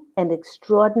magical and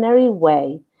extraordinary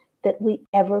way that we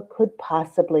ever could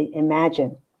possibly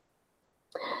imagine.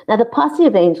 Now, the Posse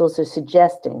of Angels are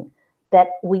suggesting that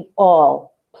we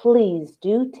all, please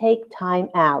do take time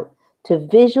out to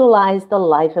visualize the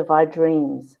life of our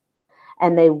dreams.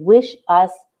 And they wish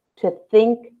us to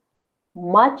think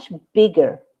much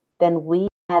bigger than we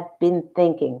have been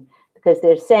thinking, because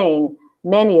they're saying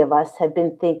many of us have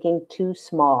been thinking too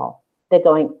small. They're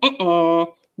going,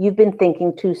 you've been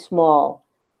thinking too small.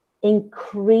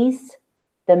 Increase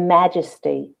the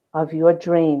majesty of your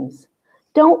dreams.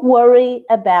 Don't worry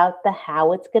about the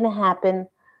how it's going to happen.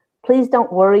 Please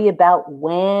don't worry about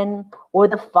when or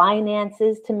the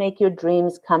finances to make your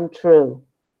dreams come true,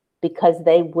 because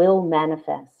they will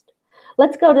manifest.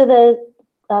 Let's go to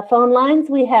the phone lines.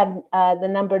 We have the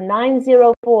number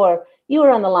 904. You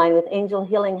are on the line with Angel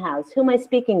Healing House. Who am I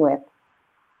speaking with?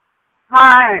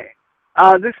 Hi,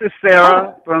 this is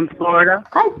Sarah from Florida.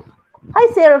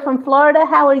 Hi, Sarah from Florida.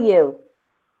 How are you?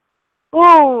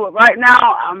 Oh, right now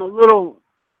I'm a little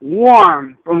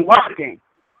warm from walking,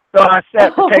 so I said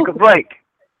to take a break.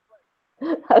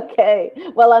 Okay.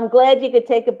 Well, I'm glad you could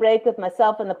take a break with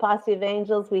myself and the Posse of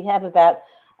Angels. We have about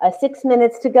 6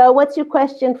 minutes to go. What's your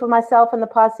question for myself and the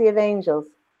Posse of Angels?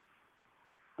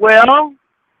 Well,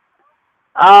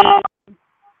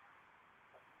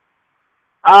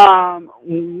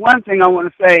 one thing I want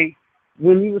to say,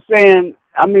 when you were saying,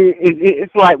 I mean,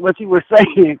 it's like what you were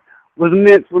saying was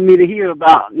meant for me to hear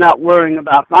about not worrying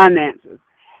about finances.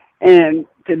 And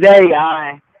today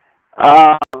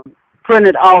I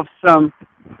printed off some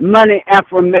money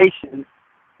affirmations,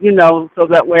 you know, so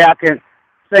that way I can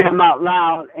say them out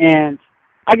loud and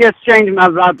I guess change my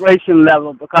vibration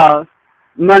level, because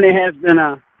money has been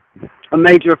a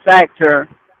major factor,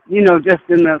 you know, just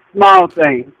in the small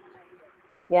things.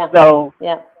 Yeah. So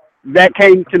that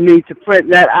came to me to print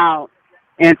that out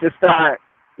and to start,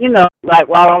 you know, like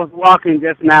while I was walking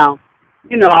just now,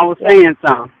 you know, I was saying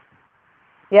something.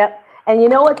 Yep. And you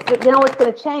know what's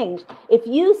going to change? If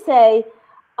you say,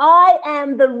 I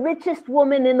am the richest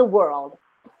woman in the world.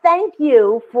 Thank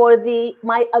you for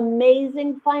my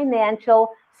amazing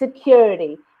financial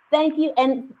security. Thank you,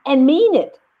 and mean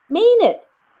it. Mean it.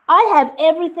 I have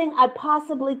everything I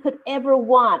possibly could ever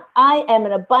want. I am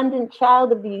an abundant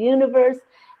child of the universe,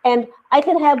 and I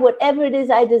can have whatever it is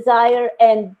I desire.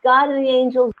 And God and the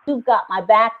angels, you've got my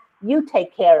back. You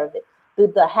take care of it.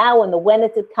 The how and the when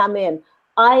it to come in.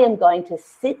 I am going to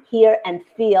sit here and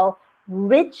feel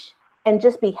rich and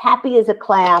just be happy as a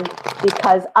clam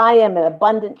because I am an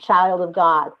abundant child of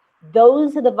God.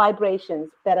 Those are the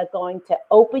vibrations that are going to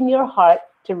open your heart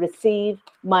to receive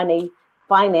money,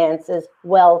 finances,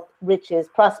 wealth, riches,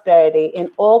 prosperity in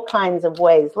all kinds of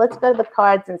ways. Let's go to the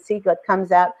cards and see what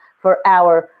comes out for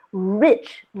our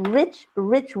rich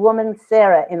woman,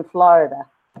 Sarah, in Florida.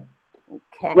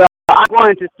 Okay. Well, I'm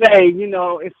going to say, you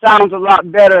know, it sounds a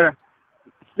lot better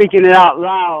speaking it out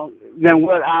loud than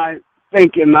what I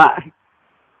think in my,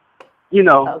 you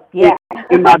know,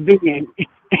 in my being.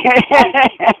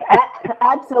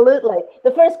 Absolutely.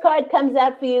 The first card comes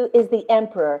out for you is the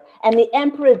Emperor. And the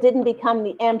Emperor didn't become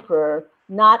the Emperor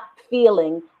not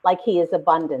feeling like he is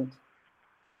abundant.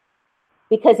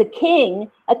 Because a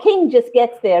king just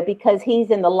gets there because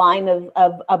he's in the line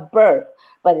of birth.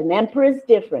 But an emperor is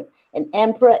different. An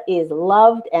emperor is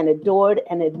loved and adored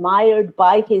and admired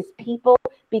by his people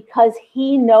because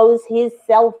he knows his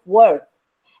self-worth.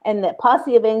 And the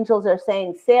posse of angels are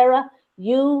saying, Sarah,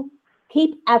 you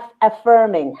keep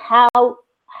affirming how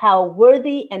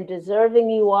worthy and deserving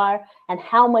you are and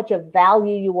how much of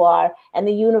value you are. And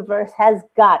the universe has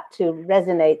got to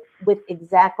resonate with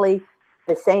exactly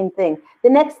the same thing. The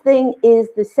next thing is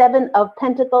the Seven of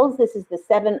Pentacles. This is the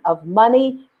seven of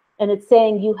money. And it's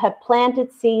saying you have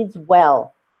planted seeds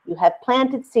well. You have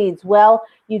planted seeds well.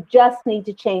 You just need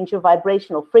to change your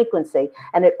vibrational frequency.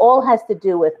 And it all has to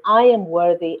do with I am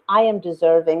worthy, I am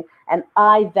deserving, and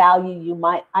I value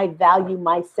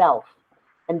myself.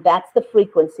 And that's the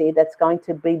frequency that's going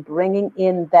to be bringing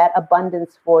in that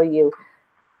abundance for you.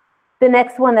 The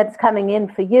next one that's coming in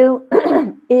for you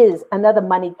is another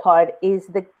money card, is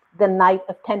the Knight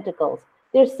of Pentacles.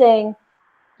 They're saying,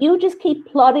 you just keep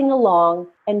plodding along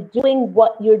and doing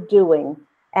what you're doing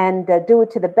and do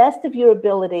it to the best of your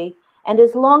ability. And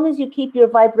as long as you keep your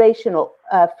vibrational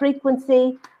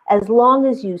frequency, as long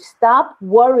as you stop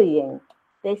worrying,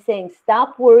 they're saying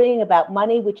stop worrying about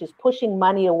money, which is pushing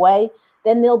money away,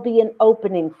 then there'll be an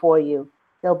opening for you.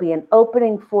 There'll be an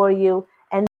opening for you.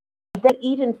 And then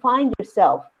even find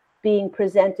yourself being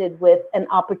presented with an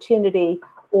opportunity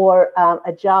or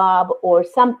a job or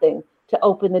something to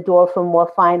open the door for more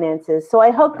finances. So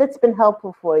I hope that's been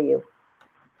helpful for you.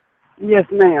 Yes,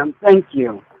 ma'am. Thank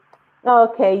you.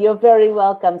 Okay, you're very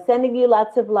welcome. Sending you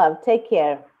lots of love. Take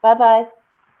care. Bye-bye.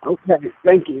 Okay,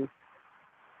 thank you.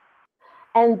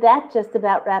 And that just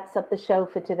about wraps up the show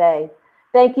for today.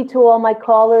 Thank you to all my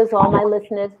callers, all my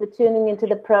listeners for tuning into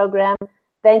the program.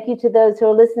 Thank you to those who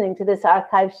are listening to this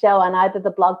archive show on either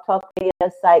the Blog Talk Radio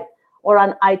site or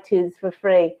on iTunes for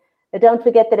free. But don't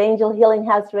forget that Angel Healing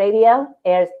House Radio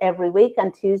airs every week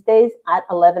on Tuesdays at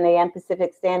 11 a.m.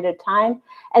 Pacific Standard Time.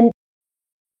 And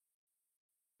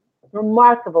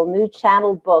remarkable new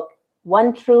channel book,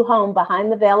 One True Home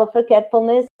Behind the Veil of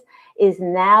Forgetfulness, is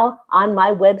now on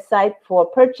my website for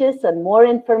purchase. And more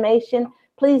information,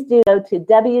 please do go to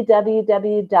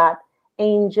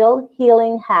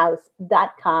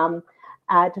www.angelhealinghouse.com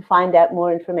to find out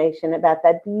more information about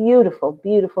that beautiful,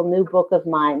 beautiful new book of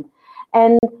mine.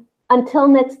 And until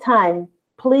next time,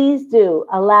 please do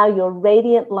allow your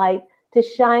radiant light to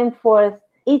shine forth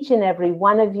each and every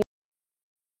one of you.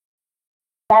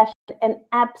 An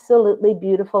absolutely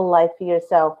beautiful life for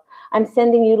yourself. I'm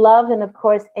sending you love and, of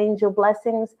course, angel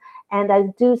blessings. And I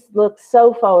do look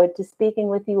so forward to speaking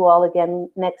with you all again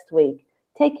next week.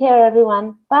 Take care,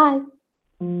 everyone. Bye.